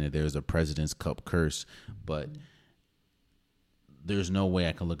understand that there's a President's Cup curse, but there's no way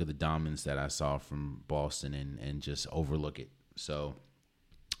I can look at the dominance that I saw from Boston and just overlook it. So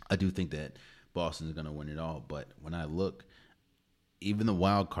I do think that Boston is going to win it all. But when I look, even the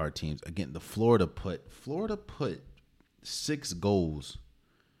wild card teams, again, Florida put 6 goals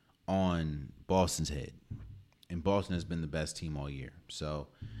on Boston's head, and Boston has been the best team all year. So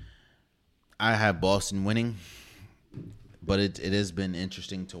I have Boston winning, but it has been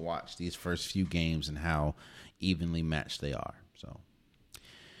interesting to watch these first few games and how evenly matched they are. So,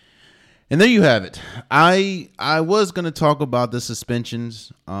 and there you have it. I was going to talk about the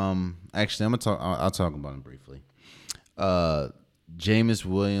suspensions. Actually, I'll talk about them briefly. Jameis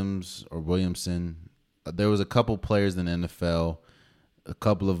Williamson. There was a couple players in the NFL, a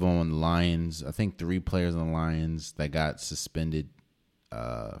couple of them on the Lions. I think 3 players on the Lions that got suspended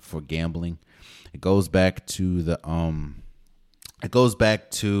for gambling. It goes back to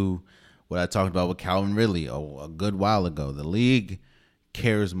what I talked about with Calvin Ridley a good while ago. The league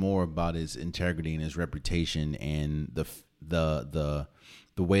cares more about his integrity and his reputation and the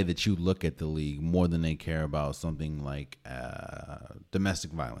way that you look at the league more than they care about something like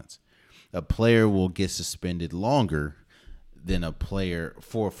domestic violence. A player will get suspended longer than a player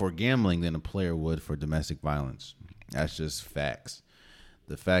for gambling than a player would for domestic violence. That's just facts.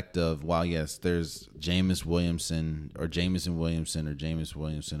 The fact of, while yes, there's Jameis Williamson or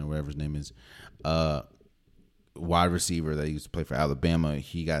whatever his name is, wide receiver that used to play for Alabama.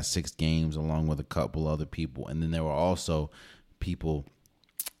 He got 6 games along with a couple other people. And then there were also people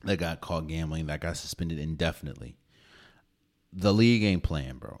that got caught gambling that got suspended indefinitely. The league ain't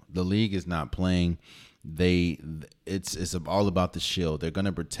playing, bro. The league is not playing. It's all about the shield. They're going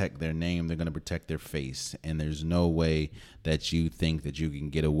to protect their name. They're going to protect their face. And there's no way that you think that you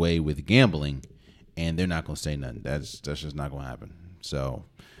can get away with gambling and they're not going to say nothing. That's just not going to happen. So,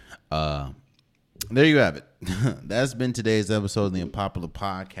 there you have it. That's been today's episode of the Unpopular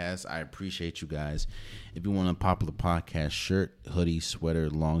Podcast. I appreciate you guys. If you want an Unpopular Podcast shirt, hoodie, sweater,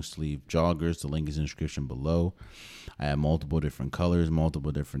 long sleeve, joggers, the link is in the description below. I have multiple different colors,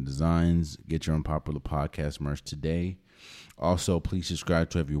 multiple different designs. Get your Unpopular Podcast merch today. Also, please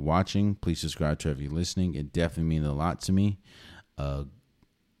subscribe to if you're watching. Please subscribe to if you're listening. It definitely means a lot to me. And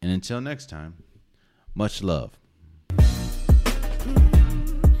until next time, much love.